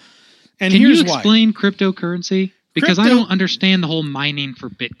of? And Can here's you why. explain cryptocurrency? Because I Crypto- don't understand the whole mining for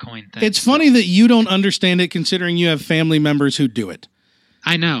Bitcoin thing. It's funny that you don't understand it considering you have family members who do it.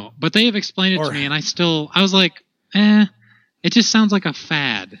 I know, but they have explained it Or- to me, and I was like, it just sounds like a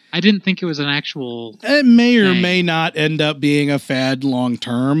fad. I didn't think it was an actual. It may or Dang. may not end up being a fad long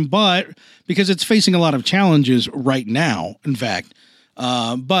term, but because it's facing a lot of challenges right now, in fact.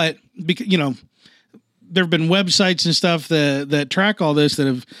 But because there have been websites and stuff that track all this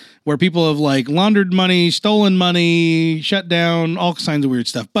where people have like laundered money, stolen money, shut down, all kinds of weird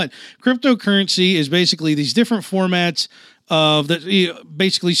stuff. But cryptocurrency is basically these different formats that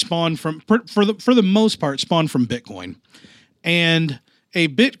basically spawn from, for the most part, spawn from Bitcoin. And a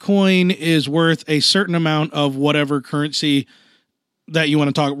Bitcoin is worth a certain amount of whatever currency that you want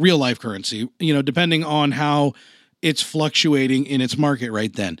to talk, real life currency, depending on how it's fluctuating in its market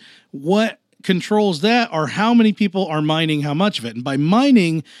right then. What controls that are how many people are mining how much of it. And by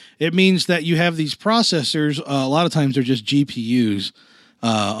mining, it means that you have these processors. A lot of times they're just GPUs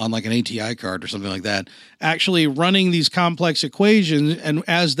on like an ATI card or something like that, actually running these complex equations. And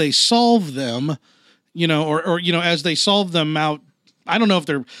as they solve them, as they solve them out, I don't know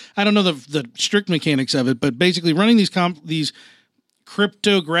the strict mechanics of it, but basically running these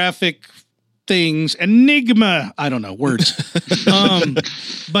cryptographic things, enigma, I don't know, words.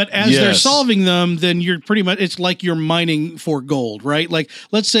 But as they're solving them, then you're pretty much, it's like you're mining for gold, right? Like,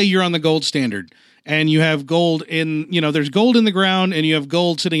 let's say you're on the gold standard and you have gold in, there's gold in the ground and you have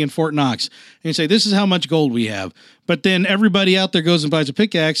gold sitting in Fort Knox. And you say, this is how much gold we have. But then everybody out there goes and buys a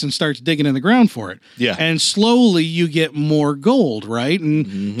pickaxe and starts digging in the ground for it. Yeah. And slowly you get more gold, right?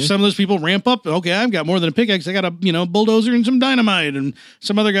 And some of those people ramp up. Okay, I've got more than a pickaxe. I got a, bulldozer and some dynamite. And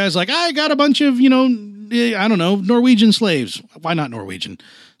some other guy's like, I got a bunch of, I don't know, Norwegian slaves. Why not Norwegian?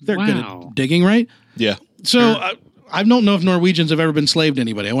 They're good at digging, right? Yeah. So I don't know if Norwegians have ever been slave to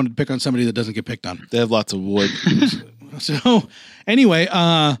anybody. I wanted to pick on somebody that doesn't get picked on. They have lots of wood. So anyway,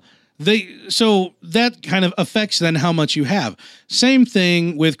 so that kind of affects then how much you have. Same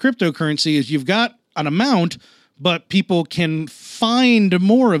thing with cryptocurrency is you've got an amount, but people can find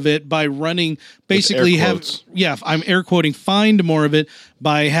more of it by running, basically I'm air quoting, find more of it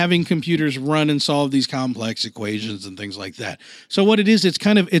by having computers run and solve these complex equations and things like that. So what it is,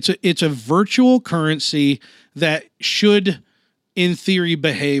 it's a virtual currency that should, in theory,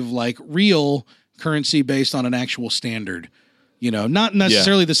 behave like real currency based on an actual standard. Not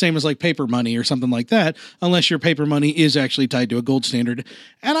necessarily the same as like paper money or something like that, unless your paper money is actually tied to a gold standard.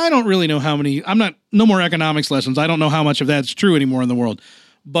 And I don't really know how many, no more economics lessons. I don't know how much of that's true anymore in the world.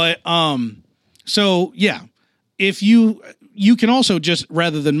 But, so yeah, if you can also just,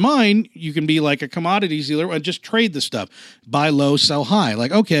 rather than mine, you can be like a commodities dealer and just trade the stuff. Buy low, sell high.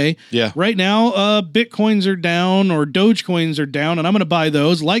 Like, okay, right now, Bitcoins are down or Dogecoins are down, and I'm going to buy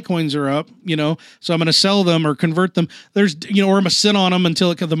those. Litecoins are up, so I'm going to sell them or convert them. There's, or I'm going to sit on them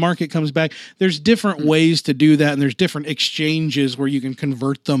until the market comes back. There's different ways to do that, and there's different exchanges where you can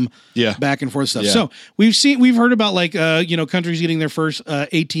convert them back and forth stuff. So we've heard about like, countries getting their first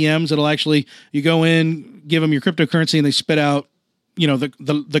ATMs that'll actually, you go in, give them your cryptocurrency, and they spit out,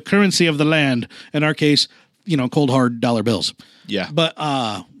 the currency of the land. In our case, cold hard dollar bills. Yeah. But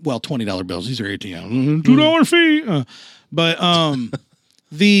 $20 bills. These are ATM. $2 fee. But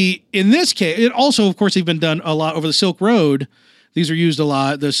in this case, it also, of course, they've been done a lot over the Silk Road. These are used a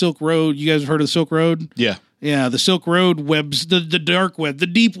lot. The Silk Road. You guys have heard of the Silk Road? Yeah. Yeah, the Silk Road webs, the dark web, the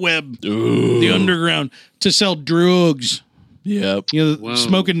deep web, the underground, to sell drugs. Yep.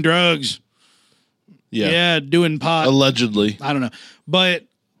 Smoking drugs. Yeah, doing pot. Allegedly. I don't know. But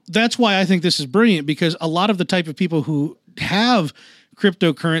that's why I think this is brilliant, because a lot of the type of people who have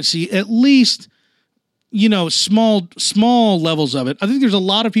cryptocurrency, at least, small levels of it. I think there's a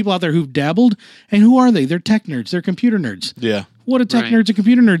lot of people out there who've dabbled, and who are they? They're tech nerds. They're computer nerds. Yeah. What do tech nerds and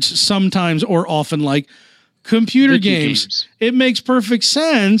computer nerds sometimes or often like? Computer games. It makes perfect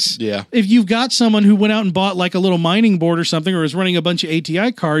sense. Yeah. If you've got someone who went out and bought like a little mining board or something, or is running a bunch of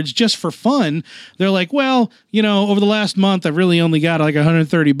ATI cards just for fun, they're like, well, over the last month, I've really only got like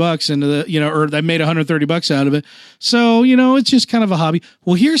 $130 into the, or I made $130 out of it. So, it's just kind of a hobby.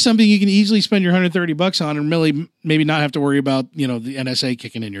 Well, here's something you can easily spend your $130 on and really maybe not have to worry about, the NSA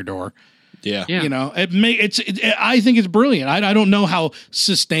kicking in your door. Yeah. I think it's brilliant. I don't know how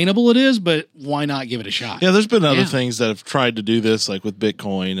sustainable it is, but why not give it a shot? Yeah, there's been other things that have tried to do this, like with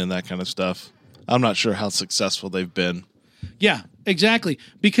Bitcoin and that kind of stuff. I'm not sure how successful they've been. Yeah, exactly.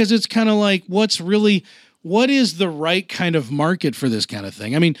 Because it's kind of like, what is the right kind of market for this kind of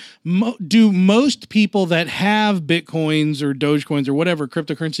thing? I mean, do most people that have Bitcoins or Dogecoins or whatever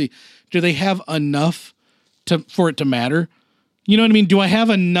cryptocurrency, do they have enough for it to matter? You know what I mean? Do I have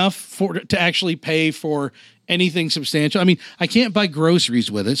enough to actually pay for anything substantial? I mean, I can't buy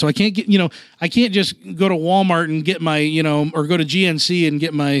groceries with it, so I can't get, I can't just go to Walmart and get my, or go to GNC and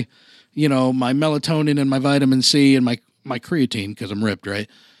get my, my melatonin and my vitamin C and my creatine, because I'm ripped, right?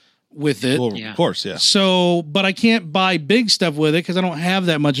 With it. Well, of course, yeah. So, but I can't buy big stuff with it because I don't have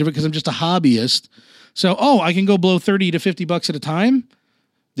that much of it because I'm just a hobbyist. So, I can go blow $30 to $50 at a time?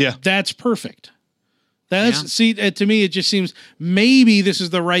 Yeah. That's perfect. See, to me, it just seems maybe this is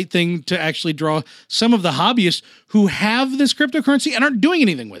the right thing to actually draw some of the hobbyists who have this cryptocurrency and aren't doing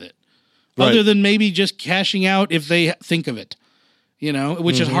anything with it, other than maybe just cashing out if they think of it,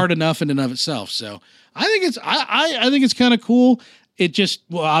 which is hard enough in and of itself. So I think I think it's kind of cool. It just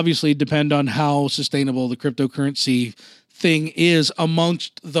will obviously depend on how sustainable the cryptocurrency thing is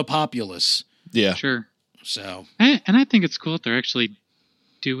amongst the populace. Yeah, sure. So, and I think it's cool that they're actually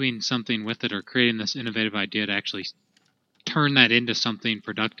doing something with it or creating this innovative idea to actually turn that into something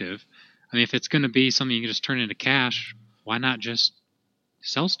productive. I mean, if it's going to be something you can just turn into cash, why not just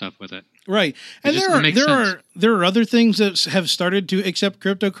sell stuff with it? Right. And there are other things that have started to accept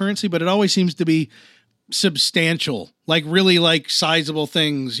cryptocurrency, but it always seems to be substantial, like really like sizable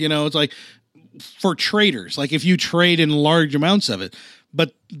things. It's like for traders, like if you trade in large amounts of it,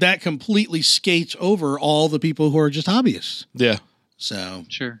 but that completely skates over all the people who are just hobbyists. Yeah. So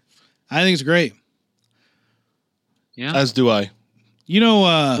sure, I think it's great. Yeah, as do I.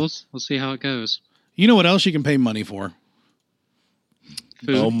 We'll see how it goes. You know what else you can pay money for?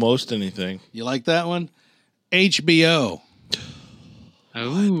 Food. Almost anything. You like that one? HBO.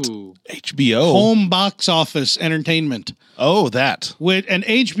 Oh, HBO. Home box office entertainment. Oh, that. And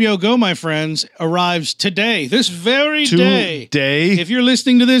HBO Go, my friends, arrives today. This very day. Today? If you're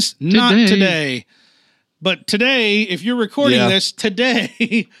listening to this, not today. But today, if you're recording this,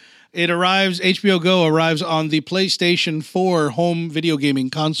 today, it arrives. HBO Go arrives on the PlayStation 4 home video gaming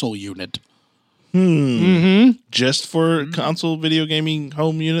console unit. Just for console video gaming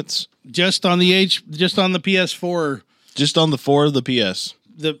home units? Just on the PS4. Just on the 4 of the PS.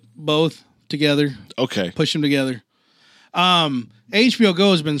 Both together. Okay. Push them together. HBO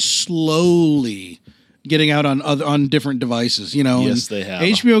Go has been slowly getting out on different devices, Yes, they have.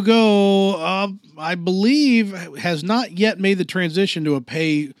 HBO Go, I believe, has not yet made the transition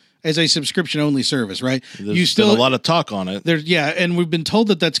to as a subscription only service, right? There's been a lot of talk on it. And we've been told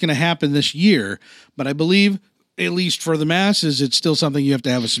that that's going to happen this year, but I believe, at least for the masses, it's still something you have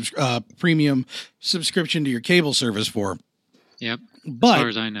to have a premium subscription to your cable service for. Yep. But, as far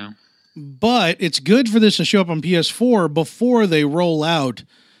as I know. But it's good for this to show up on PS4 before they roll out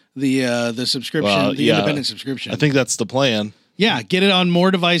the subscription, independent subscription. I think that's the plan. Yeah, get it on more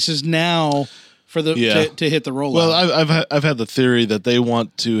devices now for to hit the rollout. Well, I've had the theory that they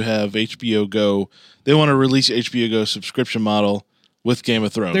want to have HBO Go. They want to release HBO Go subscription model with Game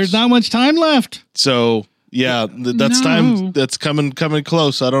of Thrones. There's not much time left. So that's time that's coming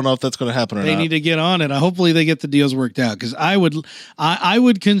close. I don't know if that's going to happen or not. They need to get on it. Hopefully they get the deals worked out, because I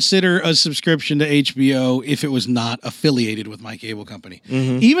would consider a subscription to HBO if it was not affiliated with my cable company.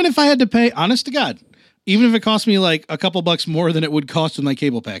 Even if I had to pay, honest to God, even if it cost me like a couple bucks more than it would cost with my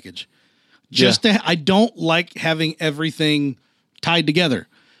cable package. I don't like having everything tied together.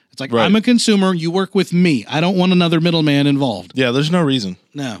 It's like, I'm a consumer. You work with me. I don't want another middleman involved. Yeah, there's no reason.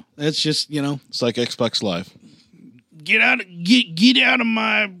 No, it's just, It's like Xbox Live. Get out of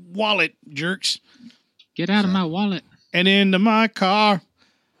my wallet, jerks. Get out of my wallet. And into my car.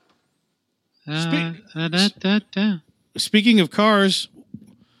 Speaking of cars,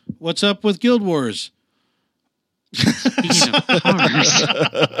 what's up with Guild Wars? Speaking of cars.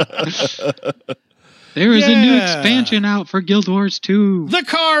 There is a new expansion out for Guild Wars 2. The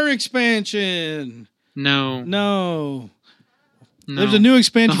car expansion. No. There's a new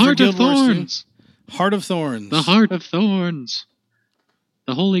expansion for Guild Wars 2. Heart of Thorns. The Heart of Thorns.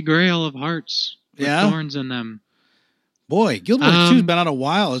 The Holy Grail of hearts with thorns in them. Boy, Guild Wars 2 has been out a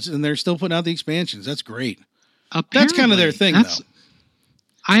while, and they're still putting out the expansions. That's great. That's kind of their thing, though.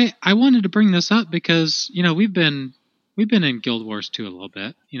 I wanted to bring this up because, we've been in Guild Wars 2 a little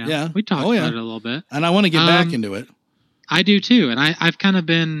bit. We talked about it a little bit. And I want to get back into it. I do too. And I've kind of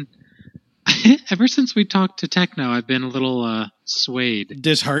been, ever since we talked to Techno, I've been a little swayed.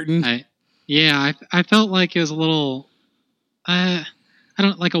 Disheartened? I felt like it was a little,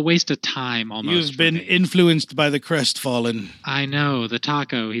 like a waste of time almost. You've been influenced by the Crestfallen. I know. The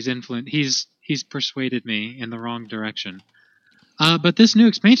Taco, he's persuaded me in the wrong direction. But this new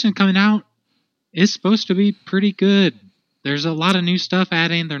expansion coming out is supposed to be pretty good. There's a lot of new stuff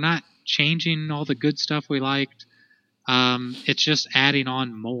adding. They're not changing all the good stuff we liked. It's just adding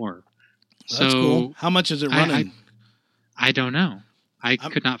on more. That's cool. How much is it running? I don't know. I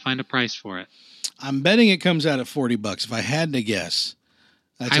could not find a price for it. I'm betting it comes out at $40. If I had to guess,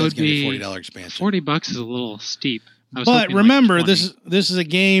 that's going to be a $40 expansion. $40 is a little steep. But remember, this is a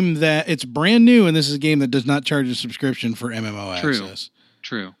game that it's brand new, and this is a game that does not charge a subscription for MMO access.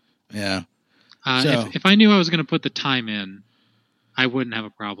 True. Yeah. If I knew I was going to put the time in, I wouldn't have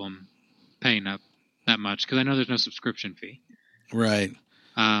a problem paying up that much because I know there's no subscription fee. Right.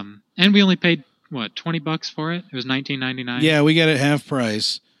 And we only paid $20 for it. It was $19.99. Yeah, we get it half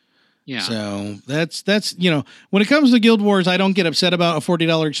price. Yeah. So that's when it comes to Guild Wars, I don't get upset about a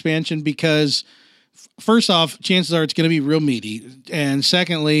 $40 expansion because first off, chances are it's going to be real meaty, and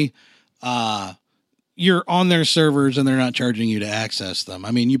secondly, you're on their servers and they're not charging you to access them.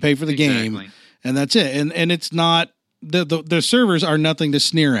 I mean, you pay for the game, and that's it. And it's not the servers are nothing to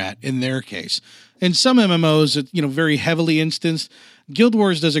sneer at in their case. In some MMOs, very heavily instanced. Guild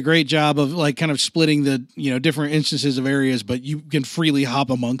Wars does a great job of like kind of splitting the different instances of areas, but you can freely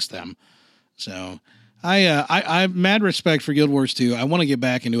hop amongst them. So I have mad respect for Guild Wars 2. I want to get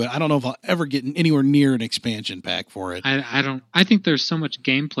back into it. I don't know if I'll ever get anywhere near an expansion pack for it. I think there's so much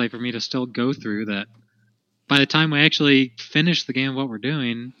gameplay for me to still go through that by the time we actually finish the game of what we're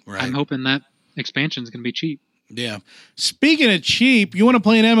doing, right. I'm hoping that expansion is going to be cheap. Yeah. Speaking of cheap, you want to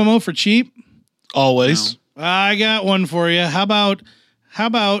play an MMO for cheap? Always. No. I got one for you. How about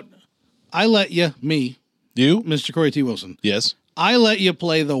I let you, Mr. Corey T. Wilson. Yes. I let you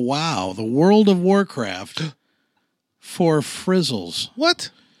play the World of Warcraft for frizzles. What?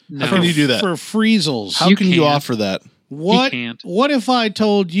 No. How can you do that? For freezles. How can you offer that? What if I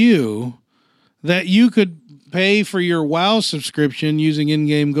told you that you could pay for your WoW subscription using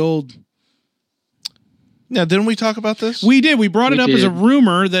in-game gold? Now, didn't we talk about this? We did. We brought it up as a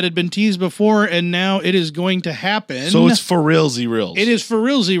rumor that had been teased before, and now it is going to happen. So it's for realsy reals. It is for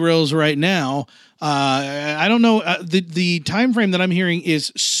realsy reals right now. I don't know. The time frame that I'm hearing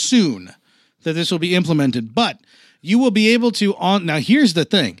is soon that this will be implemented, but you will be able to now here's the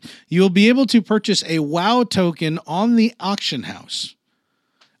thing. You will be able to purchase a WoW token on the auction house.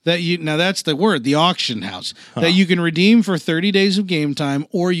 That's the word, the auction house, that you can redeem for 30 days of game time,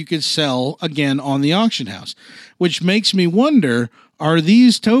 or you could sell again on the auction house, which makes me wonder, are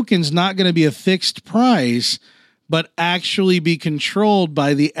these tokens not going to be a fixed price, but actually be controlled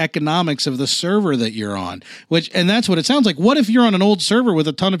by the economics of the server that you're on? And that's what it sounds like. What if you're on an old server with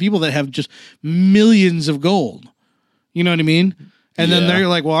a ton of people that have just millions of gold? You know what I mean? And then they're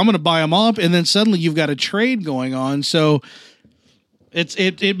like, well, I'm going to buy them up. And then suddenly you've got a trade going on. So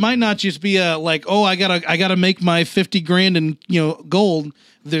it might not just be a like, oh, I gotta make my 50 grand in gold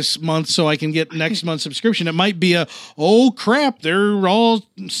this month so I can get next month's subscription. It might be oh crap, they're all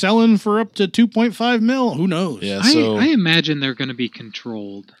selling for up to 2.5 mil. Who knows? Yeah, I imagine they're going to be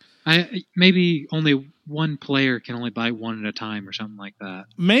controlled. Maybe only one player can only buy one at a time or something like that.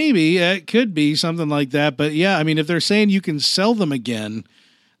 Maybe it could be something like that. But yeah, I mean, if they're saying you can sell them again,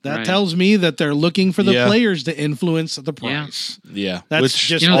 that tells me that they're looking for the players to influence the price. Yeah. That's which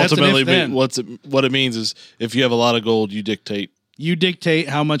just ultimately what it means is if you have a lot of gold, you dictate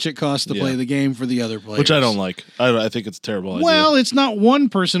how much it costs to play the game for the other players. Which I don't like. I think it's a terrible idea. Well, it's not one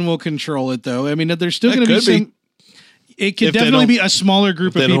person will control it, though. I mean, there's still going to be some... It could definitely be a smaller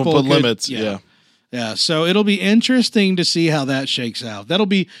group of people. They don't put limits, Yeah, so it'll be interesting to see how that shakes out. That'll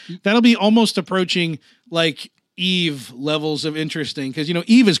be almost approaching like EVE levels of interesting, because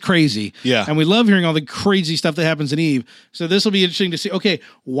EVE is crazy, and we love hearing all the crazy stuff that happens in EVE. So this will be interesting to see. Okay,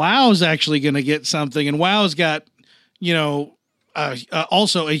 WoW's actually going to get something, and WoW's got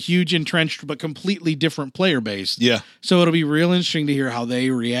also a huge entrenched but completely different player base. Yeah, so it'll be real interesting to hear how they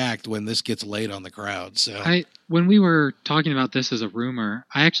react when this gets laid on the crowd. So when we were talking about this as a rumor,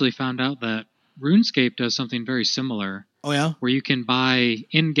 I actually found out that RuneScape does something very similar. Oh yeah, where you can buy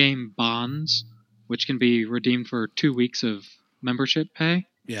in-game bonds, which can be redeemed for 2 weeks of membership pay.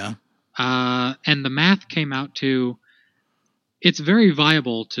 Yeah. And the math came out to, it's very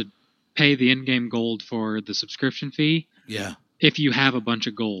viable to pay the in-game gold for the subscription fee. Yeah. If you have a bunch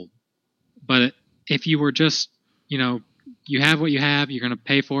of gold. But if you were just, you have what you have, you're going to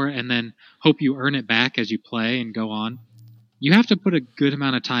pay for it and then hope you earn it back as you play and go on. You have to put a good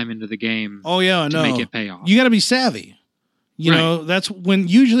amount of time into the game. Oh yeah, to make it pay off. You got to be savvy. That's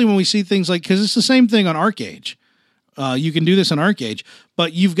usually when we see things like, because it's the same thing on ArcAge. You can do this on ArcAge,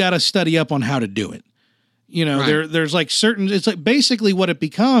 but you've got to study up on how to do it. There's like it's like basically what it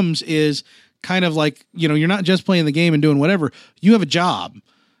becomes is kind of like, you're not just playing the game and doing whatever. You have a job.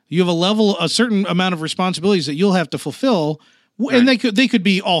 You have a certain amount of responsibilities that you'll have to fulfill. Right. And they could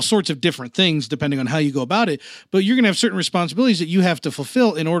be all sorts of different things depending on how you go about it. But you're going to have certain responsibilities that you have to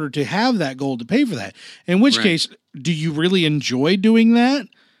fulfill in order to have that gold to pay for that. In which case, do you really enjoy doing that?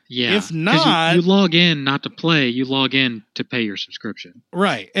 Yeah. If not, you log in not to play, you log in to pay your subscription.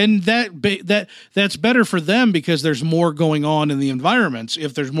 Right. And that's better for them because there's more going on in the environments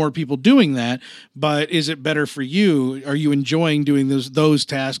if there's more people doing that. But is it better for you? Are you enjoying doing those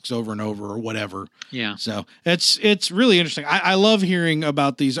tasks over and over or whatever? Yeah. So it's really interesting. I love hearing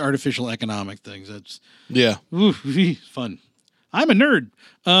about these artificial economic things. It's fun. I'm a nerd.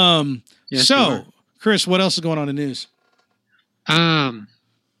 Yes, So, Chris, what else is going on in news?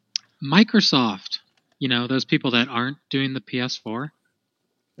 Microsoft, those people that aren't doing the PS4.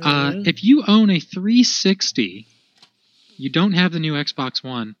 Mhm. If you own a 360, you don't have the new Xbox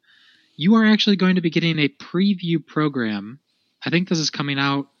One, you are actually going to be getting a preview program. I think this is coming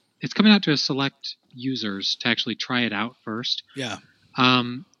out. It's coming out to a select users to actually try it out first. Yeah.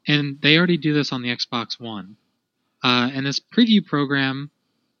 And they already do this on the Xbox One. And this preview program,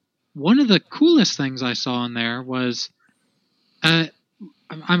 one of the coolest things I saw in there was, I'm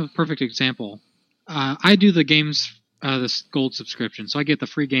a perfect example. I do the games, this gold subscription, so I get the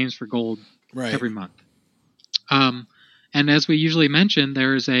free games for gold Right. every month. And as we usually mention,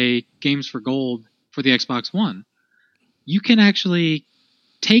 there's a games for gold for the Xbox One. You can actually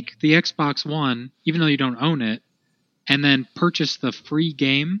take the Xbox One, even though you don't own it, and then purchase the free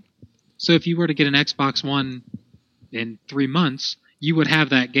game. So if you were to get an Xbox One in 3 months, you would have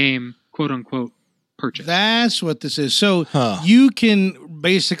that game, quote unquote, purchased. That's what this is. So Huh. you can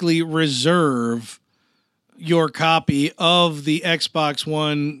basically reserve your copy of the Xbox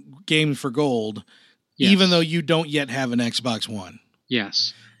One Games for Gold, Yes. even though you don't yet have an Xbox One.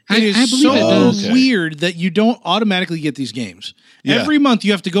 Yes. It is I believe so it does. Okay. weird that you don't automatically get these games. Yeah. Every month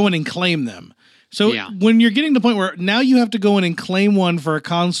you have to go in and claim them. So Yeah. when you're getting to the point where now you have to go in and claim one for a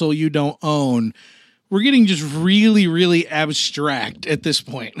console you don't own, we're getting just really, really abstract at this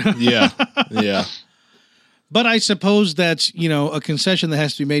point. Yeah. Yeah. But I suppose that's, a concession that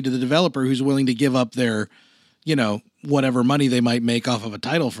has to be made to the developer who's willing to give up their, whatever money they might make off of a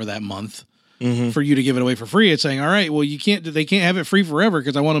title for that month Mhm. for you to give it away for free. It's saying, all right, well, they can't have it free forever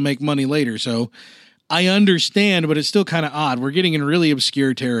because I want to make money later. So I understand, but it's still kind of odd. We're getting in really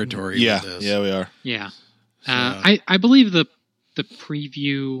obscure territory Yeah. with this. Yeah, we are. Yeah. So- I believe the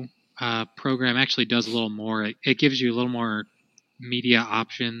preview program actually does a little more. It gives you a little more media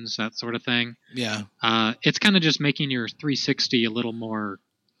options, that sort of thing. Yeah. It's kind of just making your 360 a little more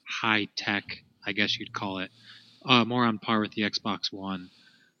high tech, I guess you'd call it, more on par with the Xbox One.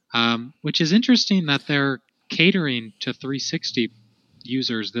 Which is interesting that they're catering to 360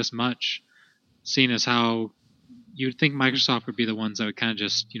 users this much, seeing as how you'd think Microsoft would be the ones that would kind of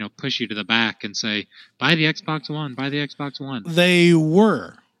just, push you to the back and say, buy the Xbox One, buy the Xbox One. They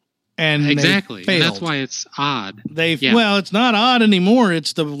were. And Exactly. they And failed. That's why it's odd. Yeah. Well, it's not odd anymore.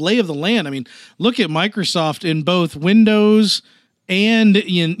 It's the lay of the land. I mean, look at Microsoft in both Windows and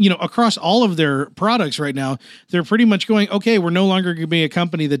across all of their products right now. They're pretty much going, okay, we're no longer going to be a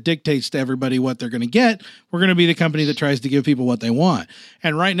company that dictates to everybody what they're going to get. We're going to be the company that tries to give people what they want.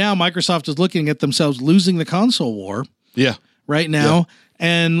 And right now, Microsoft is looking at themselves losing the console war Yeah. right now.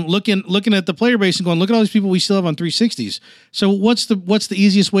 And looking at the player base and going, look at all these people we still have on 360s. So what's the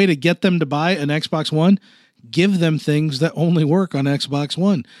easiest way to get them to buy an Xbox One? Give them things that only work on Xbox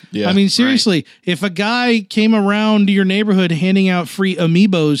One. Yeah. I mean, seriously, if a guy came around your neighborhood handing out free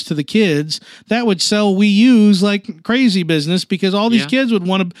amiibos to the kids, that would sell Wii U's like crazy business because all these Yeah. kids would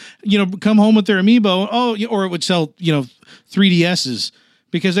want to, come home with their amiibo. Or it would sell, 3DSs.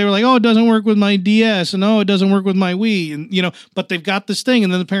 Because they were like, oh, it doesn't work with my DS, and oh, it doesn't work with my Wii, and but they've got this thing,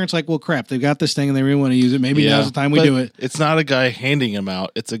 and then the parents are like, well, crap, they've got this thing, and they really want to use it. Maybe now's the time we But do it. It's not a guy handing them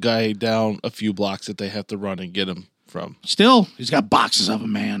out. It's a guy down a few blocks that they have to run and get them from. Still, he's got boxes of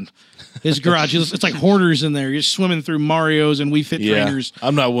them, man. His garage, it's like hoarders in there. You're swimming through Marios and Wii Fit trainers.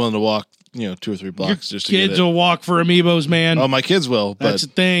 I'm not willing to walk, 2 or 3 blocks just to get Kids it. will walk for amiibos, man. Oh, my kids will, but That's the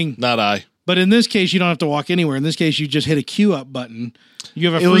thing. not I. But in this case, you don't have to walk anywhere. In this case, you just hit a queue up button. You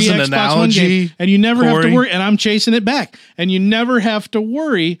have a It free was an Xbox One analogy, game, and you never have to Corey. worry. And I'm chasing it back, and you never have to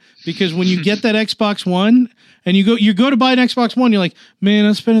worry because when you get that Xbox One, and you go to buy an Xbox One, you're like, man,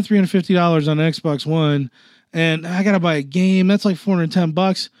 I'm spending $350 on an Xbox One, and I gotta buy a game. That's like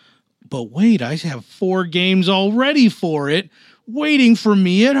 $410. But wait, I have 4 games already for it, waiting for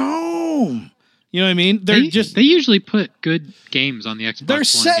me at home. You know what I mean? They usually put good games on the Xbox They're One.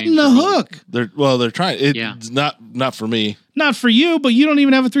 setting games the for gold. hook. They're trying. It's Yeah. not for me. Not for you, but you don't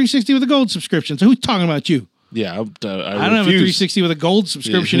even have a 360 with a gold subscription. So who's talking about you? Yeah, I I don't have a refuse. 360 with a gold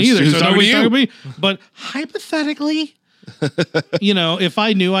subscription Yeah, either. who's So talking nobody's to talking you? about me. But hypothetically, if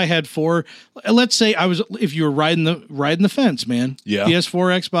I knew I had 4, let's say if you were riding the fence, man. Yeah.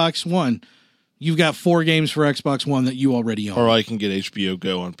 PS4, Xbox One. You've got 4 games for Xbox One that you already own. Or I can get HBO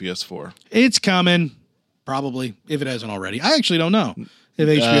Go on PS4. It's coming, probably, if it hasn't already. I actually don't know if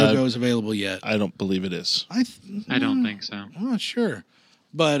HBO Go is available yet. I don't believe it is. I don't think so. I'm not sure.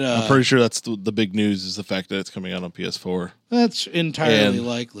 But I'm pretty sure that's the big news is the fact that it's coming out on PS4, that's entirely And-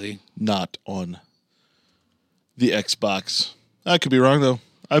 likely. not on the Xbox. I could be wrong though.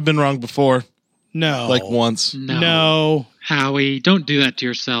 I've been wrong before, No. like once. No. No. Howie, don't do that to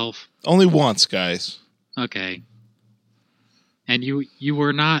yourself. Only once, guys. Okay. And you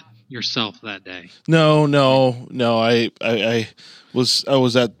were not yourself that day. No. I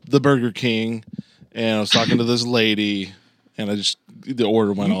was at the Burger King, and I was talking to this lady, and the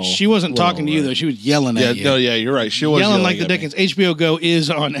order went all. She wasn't talking to you right. though. She was yelling at you. No, yeah, you're right. She was yelling like the at me. Dickens. HBO Go is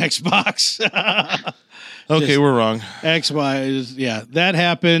on Xbox. Okay, we're wrong. Xbox, yeah, that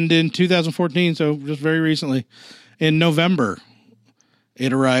happened in 2014, so just very recently. In November,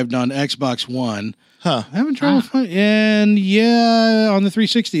 it arrived on Xbox One. Huh. Having trouble finding, and on the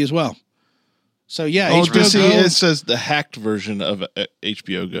 360 as well. So yeah, Oh, HBO Go. it says the hacked version of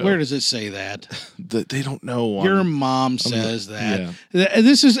HBO Go. Where does it say that? They don't know. Your mom says that. yeah.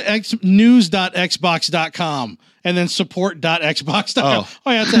 This is news.xbox.com and then support.xbox.com.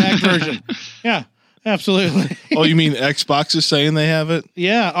 Oh yeah, it's a hacked version. Yeah, absolutely. Oh, you mean Xbox is saying they have it?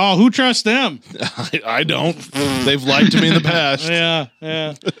 Yeah. Oh, who trusts them? I don't. They've lied to me in the past. Yeah.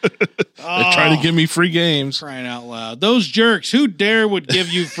 They try to give me free games. Crying out loud. Those jerks, who dare would give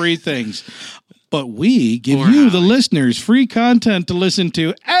you free things? But we give Poor you, the Howie. listeners, free content to listen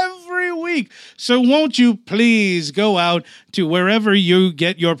to every week. So won't you please go out to wherever you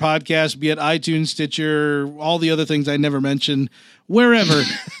get your podcast, be it iTunes, Stitcher, all the other things I never mentioned, wherever,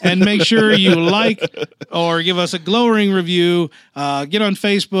 and make sure you like or give us a glowing review. Get on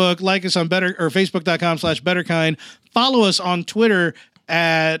Facebook, like us on Facebook.com/BetterKind. Follow us on Twitter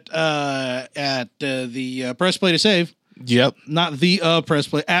at the Press Play to Save. Yep. Not the press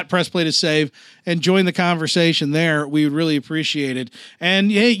play, at Press Play to Save, and join the conversation there. We would really appreciate it.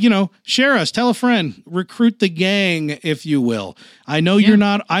 And hey, share us, tell a friend, recruit the gang, if you will. I know you're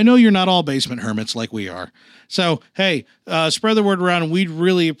not all basement hermits like we are. So hey, spread the word around, and we'd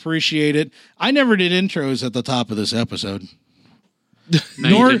really appreciate it. I never did intros at the top of this episode. No,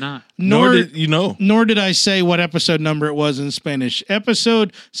 Nor- you did not. Nor did you know. Nor did I say what episode number it was in Spanish.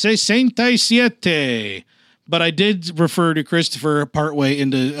 Episode 67. But I did refer to Christopher partway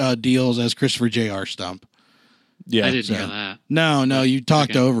into deals as Christopher J.R. Stump. Yeah. I didn't hear that. No, you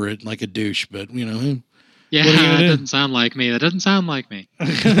talked Okay. over it like a douche, but Yeah, What are you that gonna do? doesn't sound like me. That doesn't sound like me.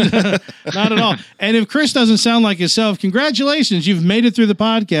 not at all. And if Chris doesn't sound like himself, congratulations, you've made it through the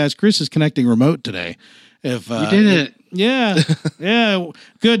podcast. Chris is connecting remote today. If You did it. Yeah,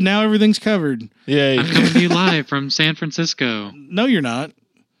 good. Now everything's covered. Yeah. I'm coming to you live from San Francisco. No, you're not.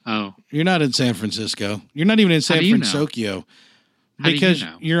 Oh, You're not in San Francisco. You're not even in San do you know? Francisco. How do you Because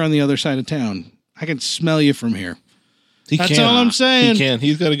know? you're on the other side of town. I can smell you from here. He That's can. all I'm saying. He can.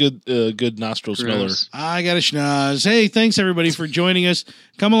 He's got a good nostril smeller. gross. I got a schnoz. Hey, thanks everybody for joining us.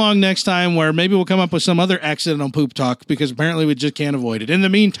 Come along next time where maybe we'll come up with some other accidental poop talk because apparently we just can't avoid it. In the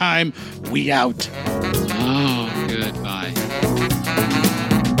meantime, we out. Oh, goodbye.